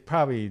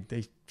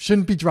 they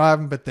shouldn't be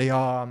driving, but they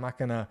are. I'm not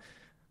gonna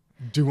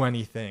do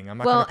anything. I'm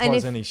not gonna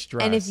cause any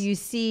stress. And if you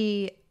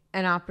see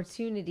an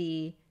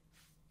opportunity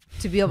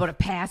to be able to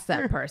pass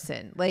that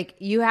person, like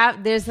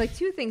there's like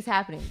 2 things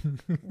happening.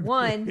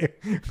 One,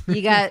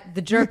 you got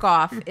the jerk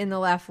off in the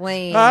left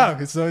lane. Oh,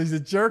 so he's a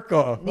jerk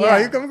off.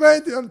 Yeah. All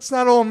right, it's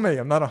not all me.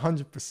 I'm not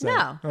 100%.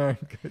 No. All right,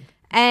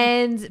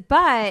 good.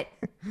 But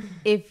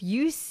if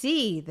you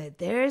see that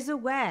there's a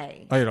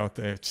way, I don't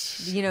think.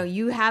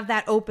 you have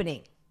that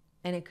opening,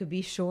 and it could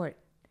be short,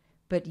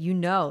 but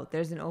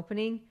there's an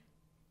opening,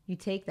 you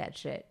take that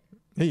shit.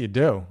 Yeah, you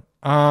do.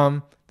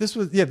 This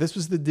was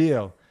the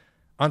deal.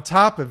 On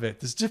top of it,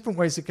 there's different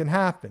ways it can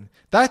happen.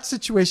 That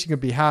situation could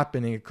be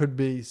happening. It could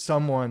be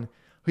someone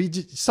who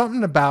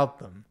something about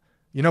them.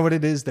 You know what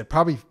it is? They're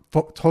probably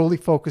totally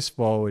focused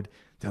forward.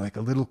 They're like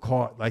a little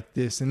caught like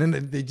this, and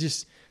then they're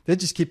just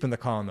keeping the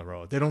car on the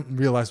road. They don't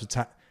realize what's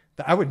happening.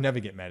 I would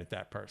never get mad at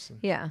that person.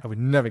 Yeah, I would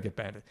never get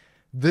mad at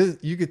this.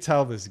 You could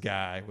tell this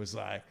guy was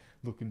like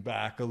looking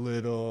back a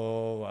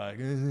little,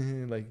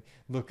 like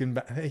looking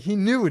back. He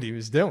knew what he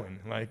was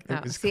doing. Like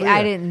it was clear.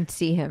 I didn't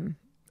see him.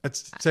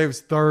 Let's say it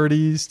was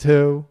 30s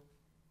too.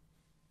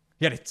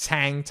 He had a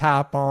tank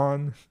top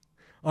on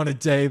a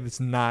day that's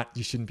not,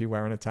 you shouldn't be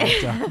wearing a tank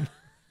top.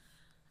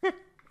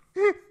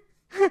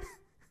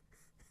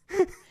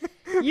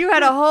 You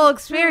had a whole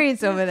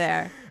experience over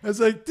there. I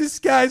was like, this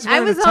guy's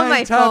wearing a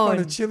tank top on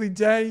a chilly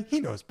day. He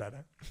knows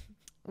better.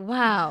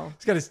 Wow.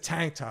 He's got his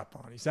tank top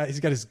on. He's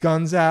got his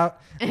guns out.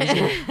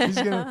 He's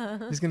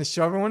gonna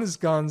show everyone his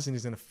guns, and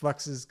he's gonna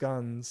flex his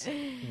guns.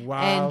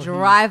 Wow. And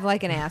drive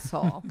like an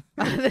asshole.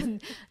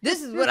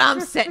 This is what I'm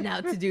setting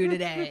out to do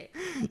today.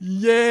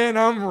 Yeah, and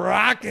I'm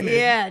rocking it.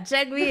 Yeah,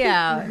 check me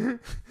out.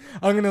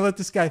 I'm gonna let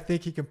this guy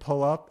think he can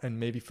pull up and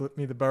maybe flip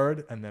me the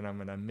bird, and then I'm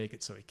gonna make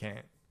it so he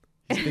can't.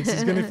 He thinks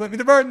he's gonna flip me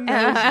the bird. And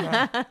no, he's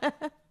not.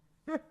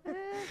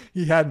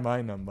 He had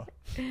my number.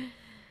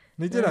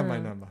 He did have my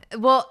number.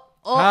 Well,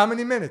 How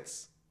many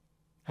minutes?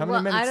 How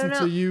Well, many I minutes don't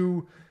until know.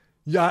 you?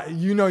 Yeah,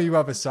 you know you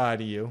have a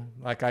side of you.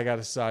 Like I got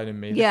a side in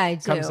me. that Yeah, I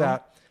Comes do.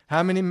 out.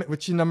 How many?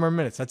 What's your number of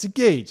minutes? That's a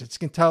gauge. It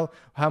can tell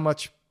how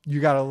much you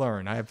got to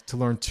learn. I have to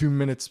learn 2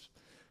 minutes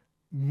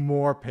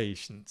more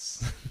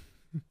patience,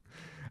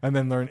 and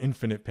then learn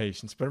infinite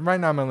patience. But right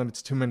now my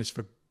limit's 2 minutes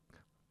for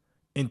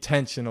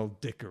intentional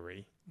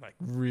dickery, like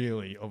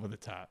really over the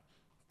top.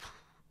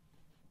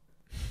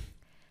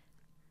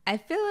 I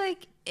feel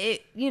like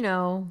it,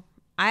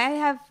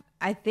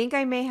 I think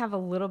I may have a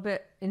little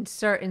bit in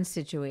certain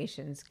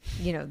situations.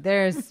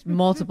 There's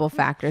multiple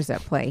factors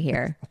at play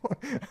here.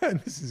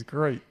 This is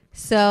great.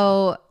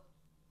 So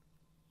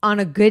on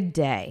a good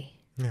day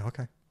Yeah.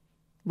 Okay.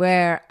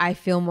 where I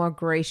feel more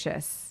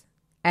gracious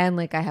and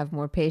like I have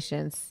more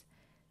patience,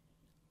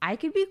 I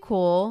could be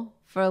cool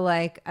for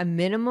like a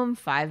minimum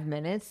 5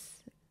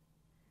 minutes.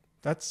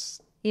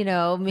 That's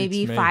Maybe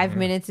Beats me, 5 yeah.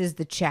 minutes is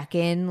the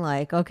check-in.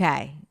 Like,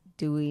 okay,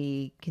 do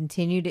we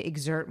continue to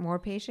exert more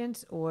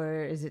patience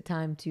or is it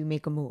time to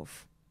make a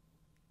move?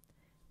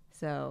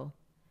 So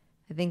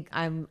I think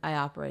I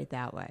operate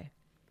that way.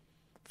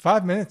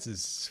 5 minutes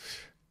is.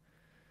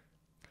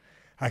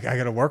 I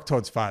got to work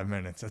towards 5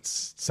 minutes. That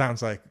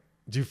sounds like.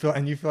 Do you feel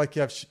like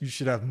you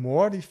should have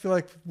more? Do you feel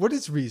like what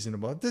is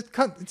reasonable?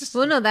 Just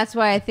Well, no, that's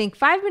why I think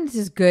 5 minutes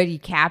is good. You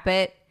cap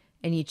it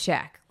and you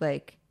check.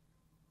 Like,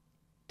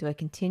 do I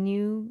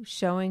continue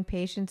showing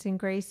patience and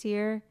grace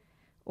here?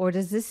 Or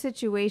does this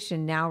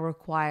situation now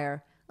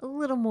require a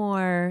little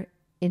more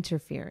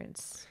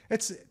interference?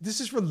 This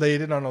is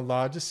related on a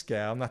larger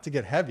scale, not to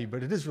get heavy,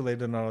 but it is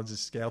related on a larger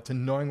scale to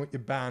knowing what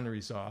your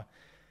boundaries are,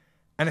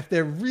 and if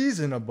they're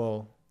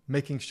reasonable,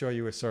 making sure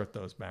you assert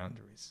those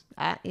boundaries.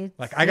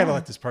 Like I got to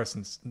let this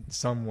person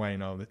some way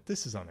know that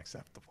this is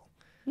unacceptable.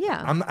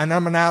 Yeah. I'm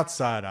an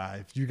outsider.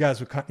 If you guys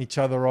were cutting each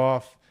other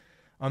off,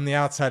 I'm the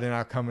outsider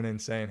now coming in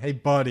saying, "Hey,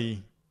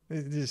 buddy,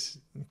 just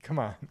come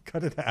on,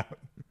 cut it out.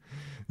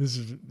 This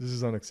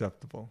is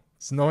unacceptable."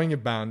 It's knowing your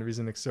boundaries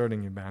and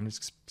exerting your boundaries.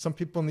 'Cause some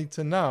people need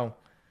to know,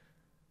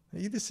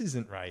 hey, this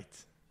isn't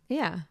right.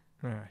 Yeah.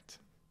 All right,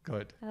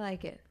 good. I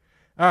like it.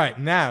 All right,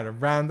 now to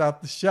round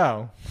out the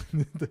show.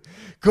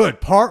 Good,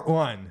 part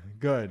 1.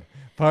 Good,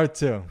 part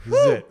 2. This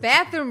is it.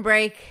 Bathroom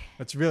break.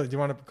 That's really. Do you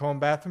want to call a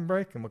bathroom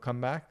break and we'll come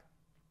back?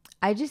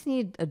 I just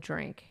need a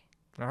drink.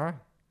 All right.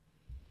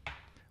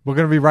 We're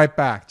gonna be right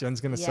back.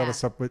 Jen's gonna set Yeah.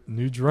 us up with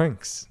new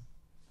drinks.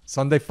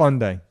 Sunday fun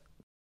day.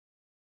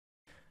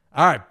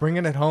 All right,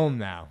 bringing it home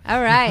now.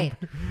 All right.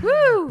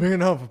 Woo.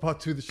 Bringing it home for part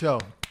 2 of the show.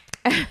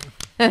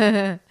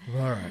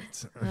 All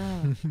right.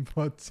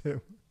 Part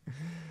 2.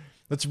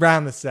 Let's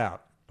round this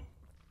out.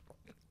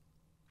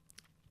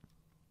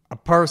 A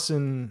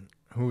person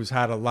who's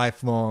had a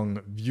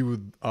lifelong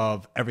view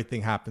of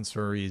everything happens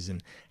for a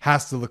reason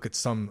has to look at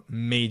some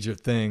major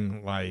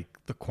thing like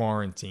the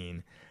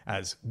quarantine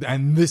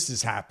and this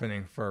is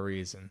happening for a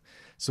reason.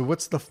 So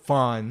what's the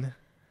fun?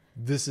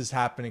 This is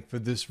happening for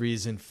this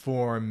reason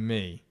for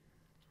me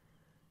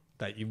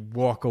that you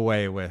walk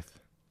away with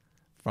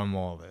from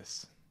all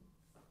this.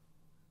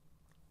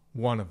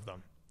 One of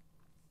them.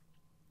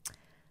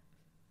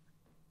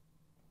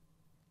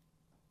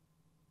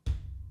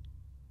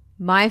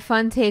 My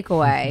fun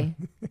takeaway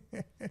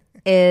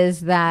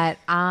is that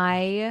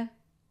I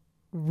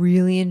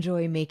really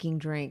enjoy making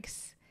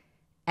drinks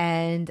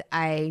and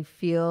I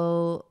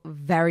feel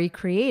very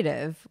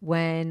creative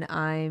when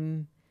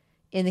I'm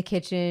in the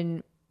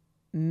kitchen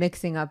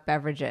mixing up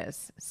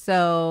beverages.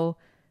 So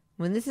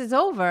when this is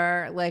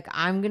over, like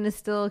I'm going to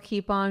still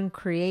keep on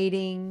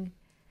creating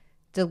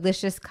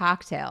delicious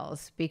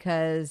cocktails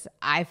because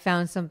I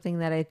found something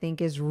that I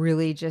think is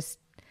really just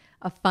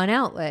a fun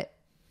outlet.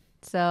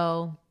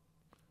 So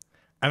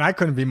And I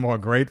couldn't be more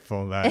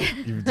grateful that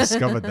you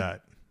discovered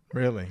that.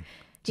 Really.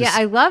 yeah,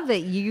 I love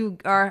that you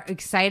are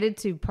excited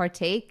to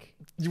partake.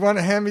 You want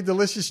to hand me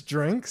delicious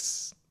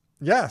drinks?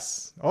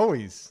 Yes,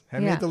 always.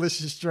 Hand me Yeah. a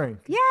delicious drink.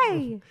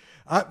 Yay!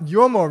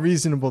 You're more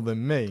reasonable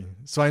than me.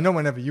 So I know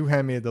whenever you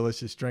hand me a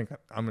delicious drink,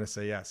 I'm going to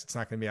say yes. It's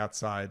not going to be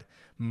outside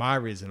my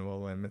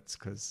reasonable limits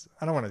because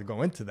I don't want to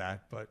go into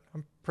that. But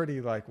I'm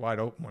pretty like wide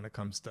open when it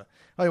comes to,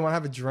 oh, you want to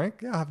have a drink?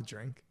 Yeah, I'll have a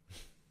drink.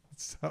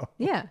 So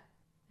Yeah,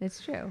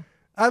 it's true.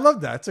 I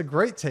love that. It's a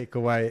great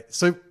takeaway.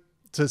 So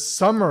to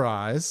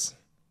summarize,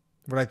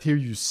 what I hear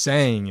you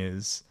saying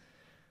is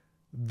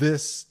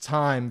this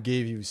time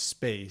gave you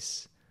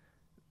space.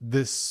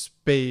 This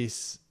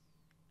space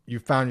you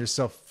found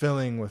yourself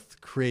filling with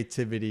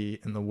creativity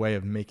in the way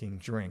of making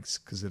drinks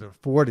because it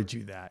afforded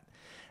you that.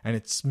 And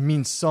it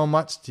means so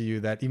much to you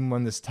that even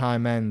when this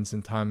time ends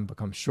and time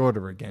becomes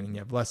shorter again and you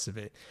have less of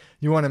it,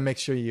 you want to make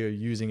sure you're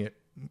using it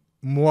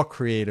more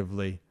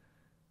creatively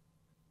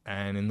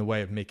and in the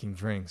way of making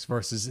drinks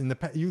versus in the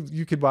past,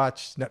 you could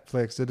watch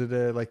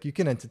Netflix, like you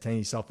can entertain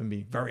yourself and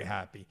be very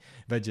happy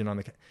vegging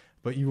on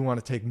but you want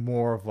to take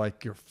more of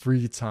like your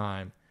free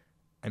time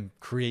and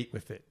create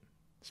with it,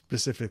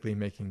 specifically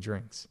making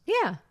drinks.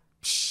 Yeah.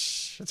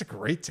 That's a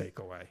great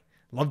takeaway.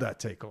 Love that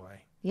takeaway.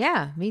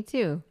 Yeah, me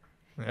too.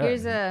 Yeah,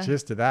 Here's a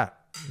cheers to that.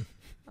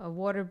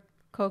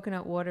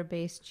 coconut water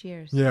based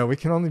cheers. Yeah, we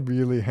can only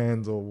really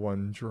handle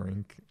one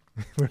drink.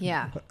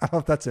 Yeah. I don't know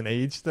if that's an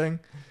age thing.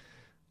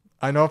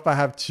 I know if I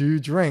have two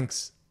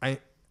drinks, I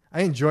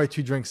enjoy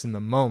two drinks in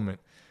the moment,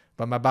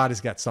 but my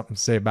body's got something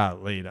to say about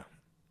it later.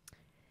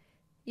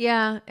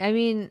 Yeah, I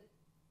mean,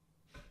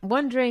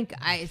 one drink,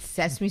 it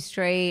sets me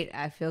straight.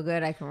 I feel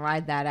good. I can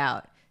ride that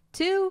out.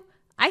 Two,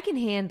 I can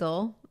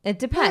handle. It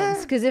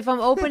depends. Because if I'm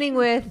opening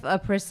with a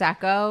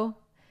Prosecco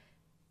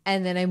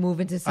and then I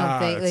move into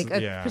something,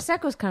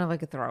 Prosecco is kind of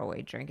like a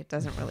throwaway drink. It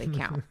doesn't really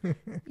count.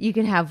 You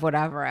can have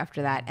whatever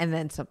after that and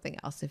then something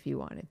else if you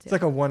wanted to. It's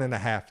like a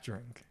 1.5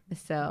 drink.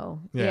 So,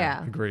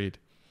 yeah. Agreed.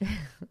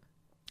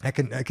 I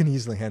can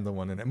easily handle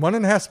 1.5.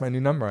 1.5 is my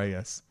new number, I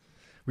guess.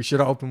 We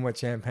should have opened with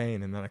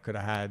champagne, and then I could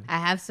have had. I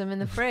have some in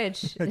the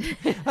fridge. I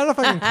don't know if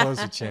I can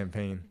close with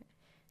champagne.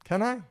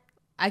 Can I?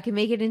 I can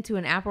make it into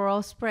an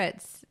Aperol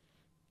Spritz.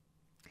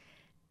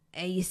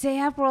 And you say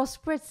Aperol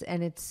Spritz,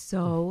 and it's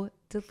so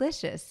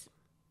delicious.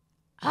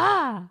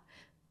 Yeah.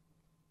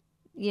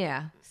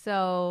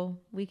 So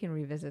we can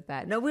revisit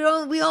that. No, we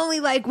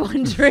only like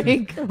one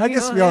drink. I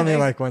guess we only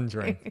like one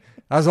drink.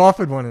 I was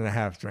offered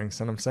 1.5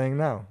 drinks, and I'm saying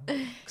no.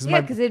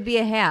 Because it'd be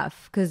a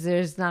half. Because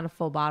there's not a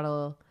full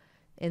bottle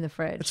in the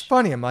fridge. It's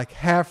funny. I'm like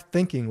half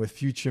thinking with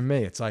future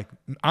me. It's like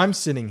I'm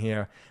sitting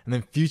here, and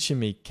then future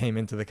me came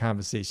into the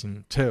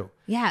conversation too.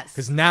 Yes.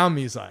 Because now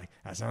me's like,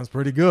 that sounds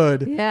pretty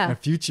good. Yeah. And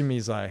future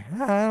me's like,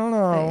 I don't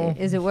know.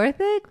 Is it worth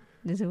it?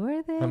 Is it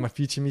worth it? And my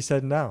future me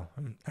said no.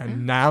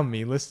 And now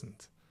me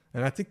listened.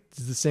 And I think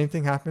does the same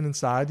thing happen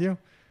inside you?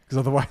 Because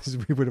otherwise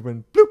we would have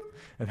been bloop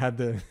and had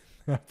the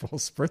full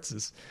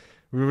spritzes.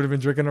 We would have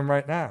been drinking them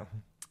right now.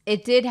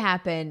 It did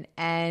happen,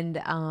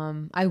 and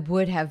I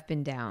would have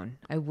been down.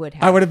 I would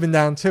have been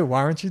down too.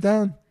 Why aren't you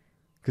down?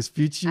 Because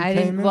future you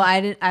came in? Well, I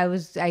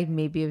didn't.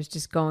 Maybe it was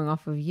just going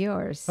off of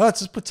yours. Oh,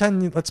 let's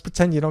pretend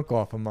you don't go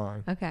off of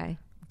mine. Okay.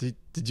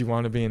 Did you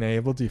want to be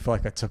enabled? Do you feel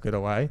like I took it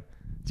away?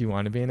 Do you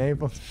want to be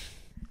enabled?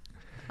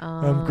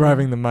 I'm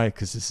grabbing the mic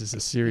because this is a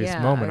serious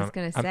moment.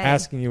 I'm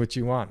asking you what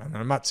you want.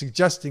 I'm not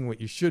suggesting what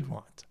you should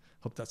want.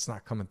 Hope that's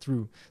not coming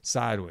through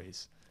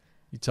sideways.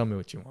 You tell me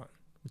what you want,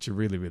 what you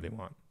really, really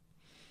want.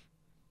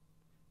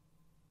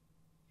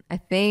 I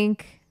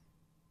think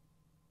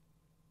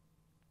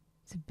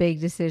it's a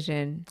big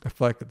decision. I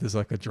feel like there's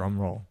like a drum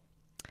roll.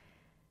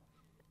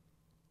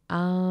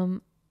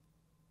 I'm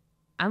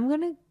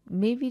gonna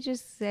maybe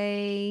just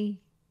say,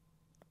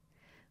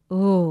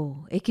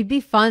 it could be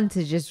fun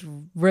to just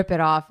rip it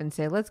off and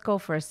say, let's go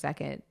for a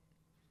second.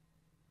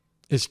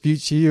 Is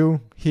future you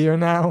here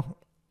now?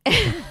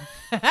 I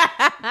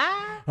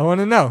want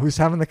to know who's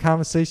having the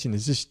conversation.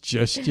 Is this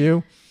just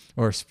you,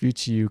 or is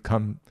future you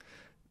come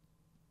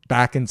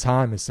back in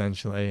time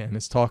essentially and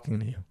is talking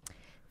to you?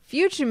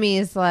 Future me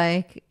is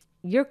like,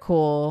 you're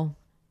cool.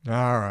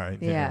 All right.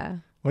 Yeah.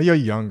 Well, you're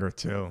younger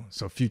too,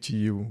 so future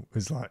you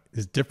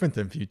is different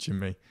than future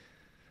me.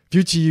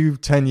 Future you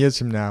 10 years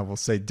from now will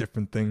say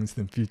different things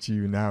than future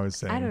you now is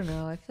saying. I don't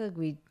know. I feel like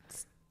we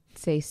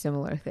say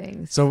similar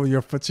things. So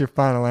what's your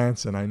final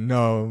answer? And I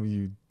know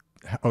you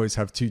always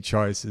have two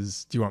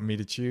choices. Do you want me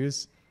to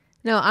choose?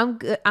 No,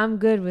 I'm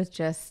good with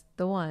just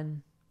the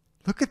one.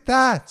 Look at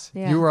that.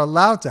 Yeah. You were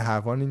allowed to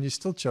have one and you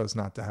still chose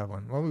not to have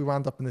one. Well, we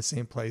wound up in the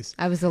same place.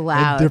 I was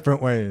allowed. In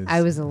different ways.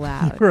 I was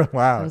allowed. You were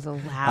allowed. I was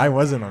allowed. I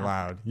wasn't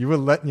allowed. You were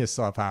letting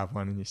yourself have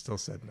one and you still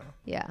said no.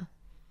 Yeah.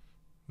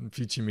 And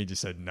future me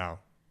just said no.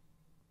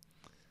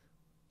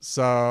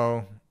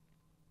 So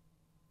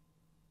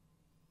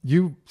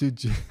you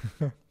bloop,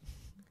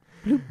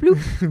 bloop.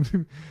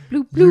 bloop,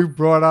 bloop. You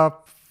brought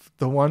up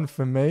the one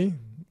for me.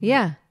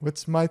 Yeah.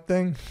 What's my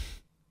thing?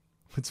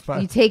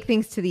 You take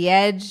things to the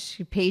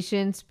edge,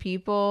 patience,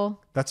 people.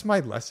 That's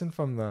my lesson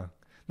from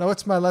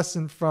it's my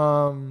lesson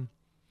from...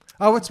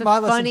 Oh, what's my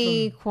lesson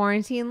funny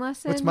quarantine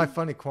lesson? What's my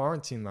funny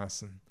quarantine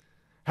lesson?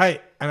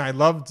 Hey, and I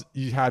loved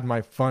you had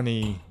my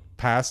funny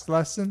past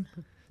lesson.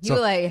 You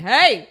were like,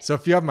 hey! So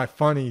if you have my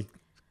funny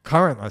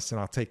current lesson,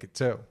 I'll take it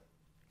too.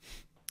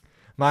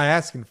 I'm not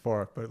asking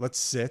for it, but let's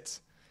sit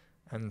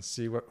and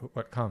see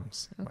what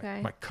comes.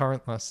 Okay. My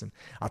current lesson.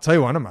 I'll tell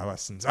you one of my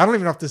lessons. I don't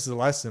even know if this is a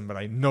lesson, but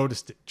I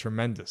noticed it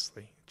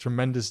tremendously.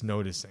 Tremendous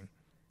noticing.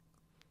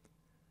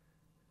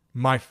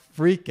 My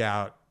freak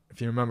out,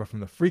 if you remember from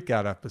the freak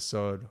out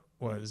episode,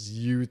 was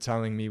you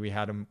telling me we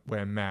had to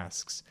wear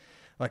masks.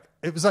 Like,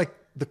 it was like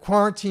the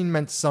quarantine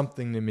meant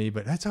something to me,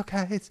 but that's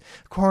okay. It's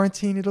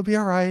quarantine. It'll be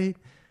all right.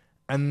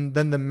 And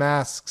then the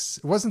masks,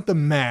 it wasn't the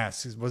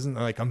masks. It wasn't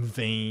like I'm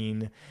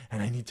vain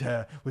and I need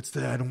to,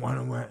 I don't want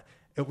to wear.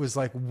 It was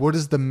like, what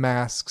does the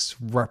masks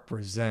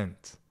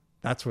represent?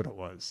 That's what it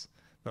was.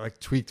 It like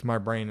tweaked my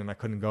brain and I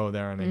couldn't go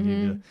there and I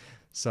needed to.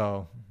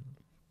 So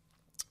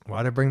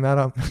why'd I bring that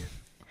up?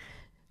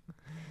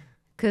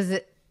 Because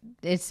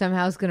it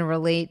somehow is going to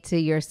relate to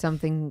your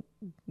something,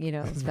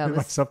 that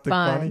was something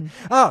fun.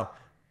 funny.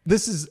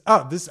 This,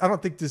 I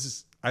don't think this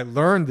is, I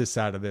learned this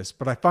out of this,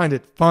 but I find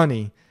it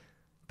funny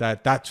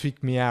that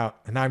tweaked me out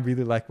and I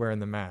really like wearing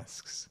the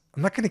masks.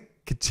 I'm not going to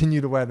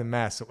continue to wear the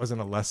mask. It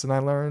wasn't a lesson I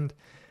learned.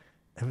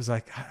 It was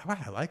like,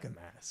 I like a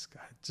mask.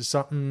 Just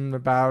something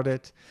about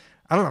it.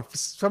 I don't know. For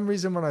some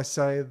reason, when I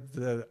say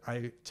that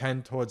I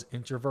tend towards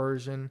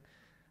introversion,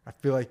 I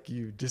feel like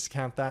you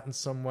discount that in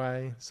some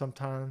way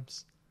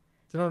sometimes.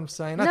 Do you know what I'm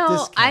saying? Not No, I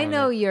discount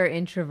know it. your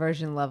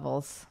introversion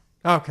levels.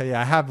 Okay,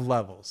 yeah, I have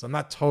levels. I'm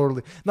not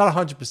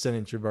 100%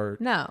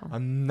 introvert. No.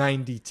 I'm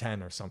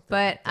 90-10 or something.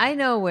 But I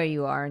know where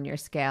you are in your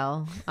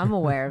scale. I'm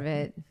aware of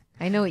it.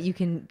 I know what you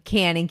can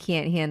and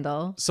can't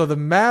handle. So the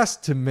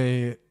mask to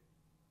me,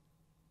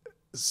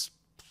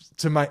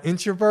 to my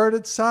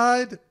introverted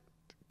side,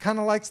 kind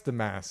of likes the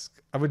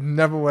mask. I would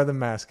never wear the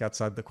mask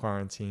outside the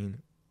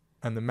quarantine.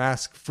 And the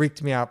mask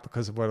freaked me out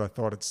because of what I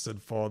thought it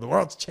stood for. The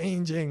world's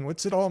changing.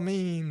 What's it all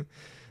mean?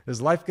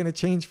 Is life going to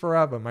change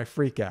forever? My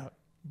freak out.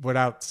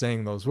 Without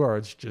saying those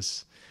words,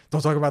 just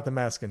don't talk about the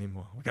mask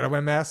anymore. We got to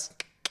wear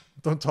masks.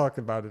 Don't talk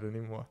about it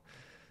anymore.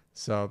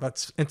 So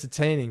that's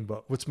entertaining,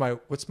 but what's my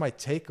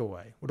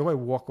takeaway? What do I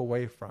walk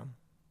away from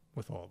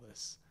with all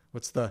this?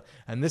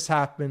 And this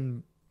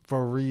happened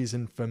for a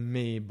reason for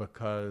me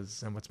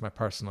because, and what's my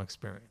personal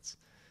experience?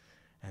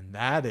 And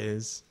that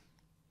is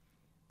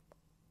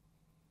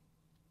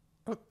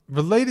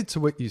related to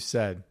what you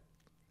said.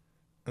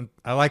 And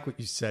I like what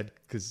you said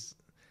because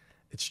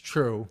it's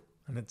true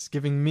and it's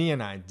giving me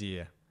an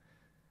idea.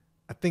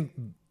 I think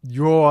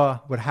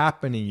what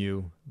happened to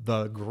you,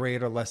 the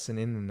greater lesson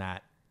in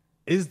that,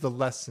 is the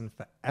lesson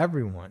for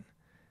everyone.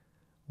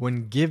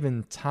 When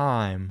given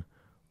time,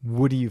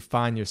 what do you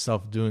find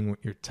yourself doing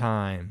with your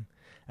time?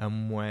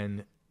 And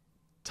when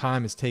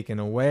time is taken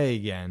away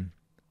again,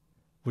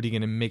 what are you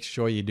going to make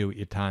sure you do with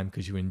your time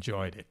because you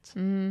enjoyed it?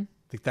 Mm-hmm.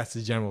 I think that's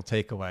the general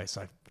takeaway.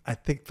 So I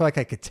feel like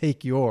I could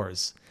take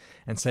yours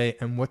and say,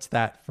 and what's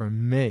that for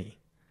me?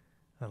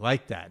 I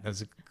like that.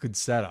 That's a good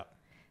setup.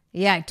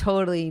 Yeah, I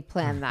totally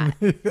planned that.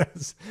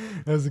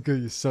 That's a good.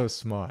 You're so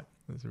smart.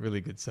 That's a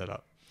really good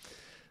setup.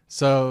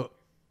 So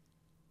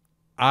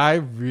I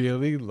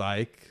really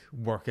like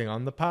working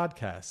on the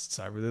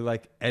podcasts. I really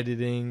like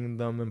editing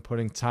them and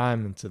putting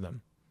time into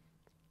them.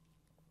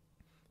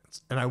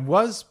 And I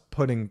was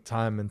putting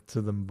time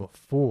into them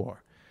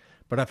before,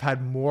 but I've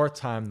had more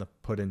time to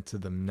put into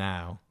them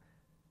now.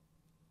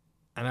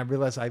 And I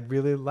realized I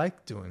really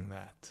like doing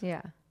that.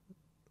 Yeah.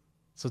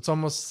 So it's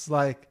almost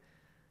like,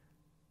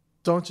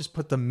 don't just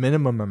put the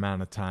minimum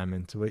amount of time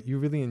into it. You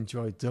really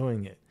enjoy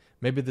doing it.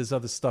 Maybe there's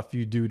other stuff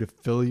you do to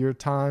fill your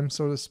time,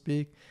 so to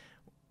speak.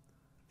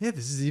 Yeah,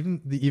 this is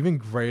the even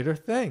greater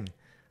thing.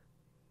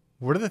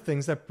 What are the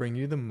things that bring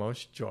you the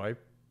most joy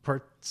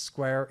per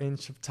square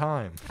inch of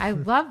time? I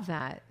love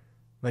that.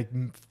 Like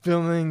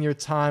filling your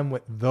time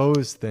with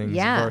those things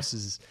Yeah.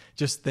 versus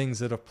just things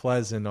that are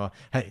pleasant. Or,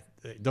 hey,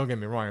 don't get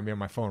me wrong, I'll be on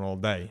my phone all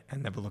day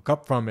and never look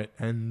up from it.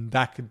 And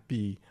that could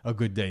be a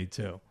good day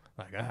too.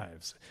 Like, I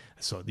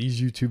saw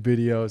these YouTube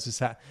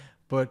videos,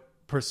 but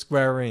per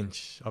square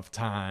inch of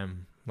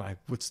time, like,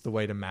 what's the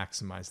way to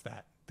maximize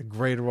that? The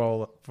greater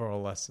role for a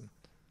lesson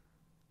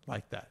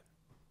like that.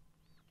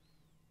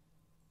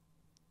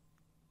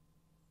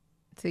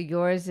 So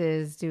yours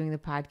is doing the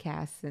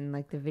podcasts and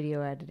like the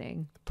video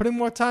editing. Putting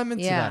more time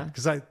into that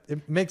because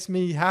it makes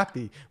me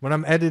happy. When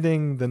I'm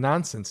editing the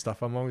nonsense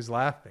stuff, I'm always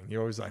laughing. You're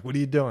always like, what are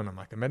you doing? I'm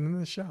like, I'm editing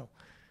the show.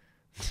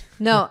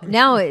 No,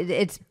 now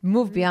it's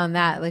moved beyond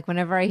that. Like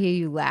whenever I hear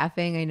you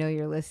laughing, I know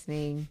you're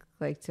listening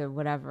like to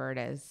whatever it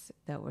is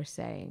that we're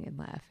saying and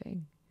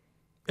laughing.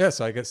 Yeah,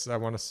 so I guess I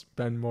want to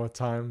spend more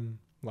time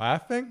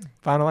laughing.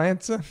 Final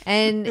answer.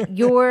 And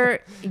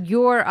your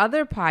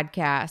other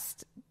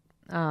podcast,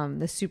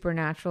 the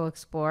Supernatural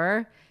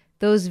Explorer,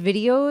 those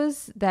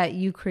videos that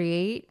you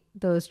create,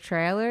 those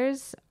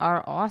trailers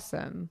are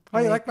awesome. Oh,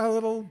 you like my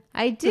little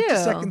I do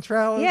 50-second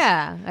trailers?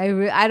 Yeah,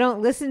 I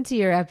don't listen to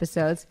your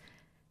episodes,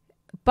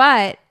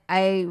 but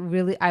I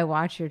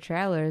watch your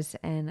trailers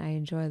and I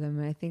enjoy them.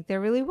 And I think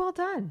they're really well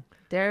done.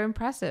 They're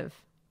impressive.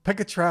 Pick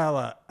a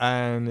trailer,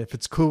 and if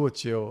it's cool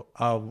with you,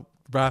 I'll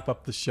wrap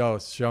up the show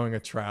showing a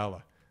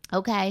trailer.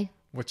 Okay.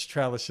 Which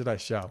trailer should I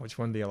show? Which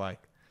one do you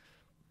like?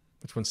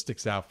 Which one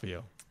sticks out for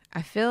you?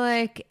 I feel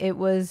like it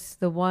was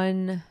the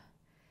one,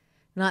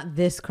 not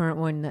this current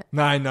one.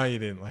 No, I know you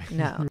didn't like.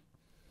 No.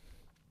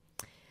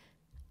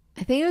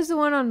 I think it was the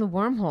one on the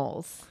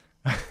wormholes.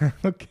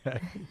 Okay.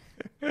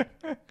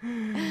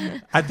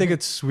 I think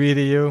it's sweet of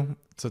you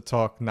to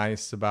talk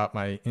nice about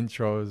my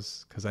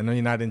intros because I know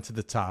you're not into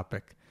the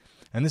topic.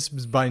 And this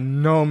was by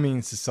no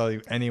means to sell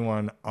you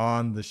anyone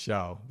on the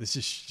show. This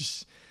is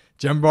just,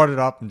 Jen brought it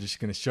up. I'm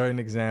just going to show you an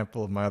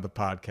example of my other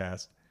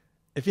podcast.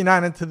 If you're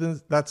not into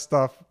that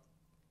stuff,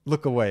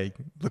 look away.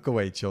 Look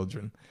away,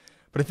 children.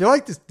 But if you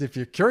like this, if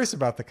you're curious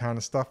about the kind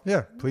of stuff,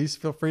 yeah, please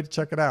feel free to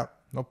check it out.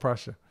 No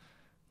pressure.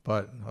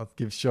 But I'll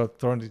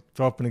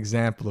throw up an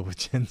example of what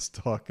Jen's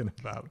talking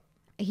about.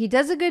 He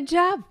does a good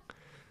job.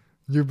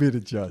 You be the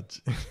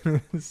judge.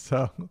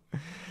 So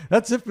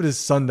that's it for this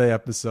Sunday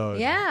episode.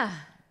 Yeah.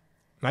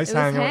 Nice It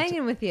was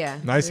hanging with you.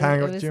 Nice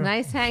hanging with you. It was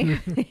nice hanging.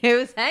 It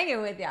was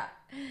hanging with you.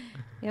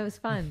 It was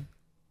fun.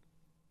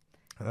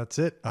 That's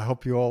it. I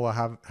hope you all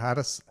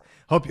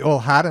Hope you all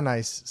had a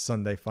nice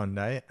Sunday fun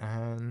day.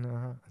 And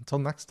until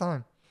next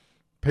time,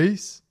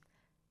 peace.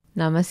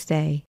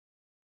 Namaste.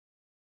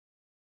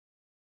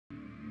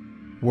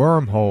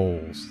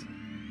 Wormholes.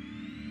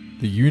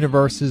 The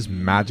universe's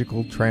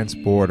magical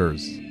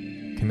transporters,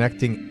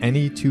 connecting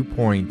any 2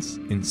 points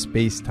in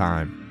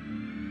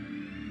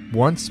space-time.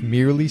 Once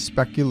merely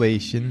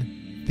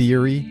speculation,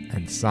 theory,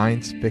 and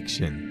science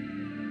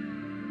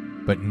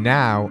fiction. But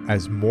now,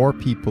 as more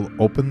people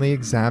openly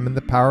examine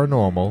the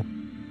paranormal,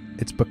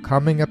 it's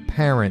becoming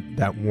apparent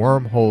that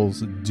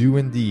wormholes do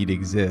indeed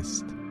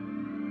exist.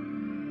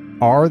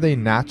 Are they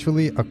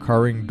naturally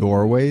occurring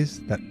doorways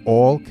that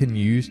all can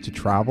use to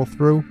travel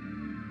through?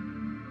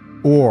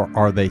 Or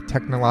are they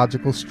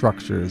technological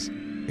structures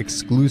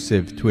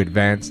exclusive to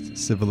advanced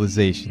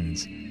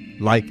civilizations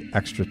like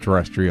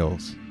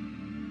extraterrestrials?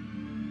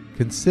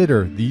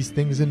 Consider these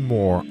things and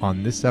more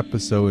on this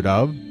episode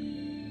of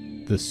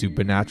The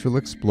Supernatural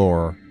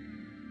Explorer.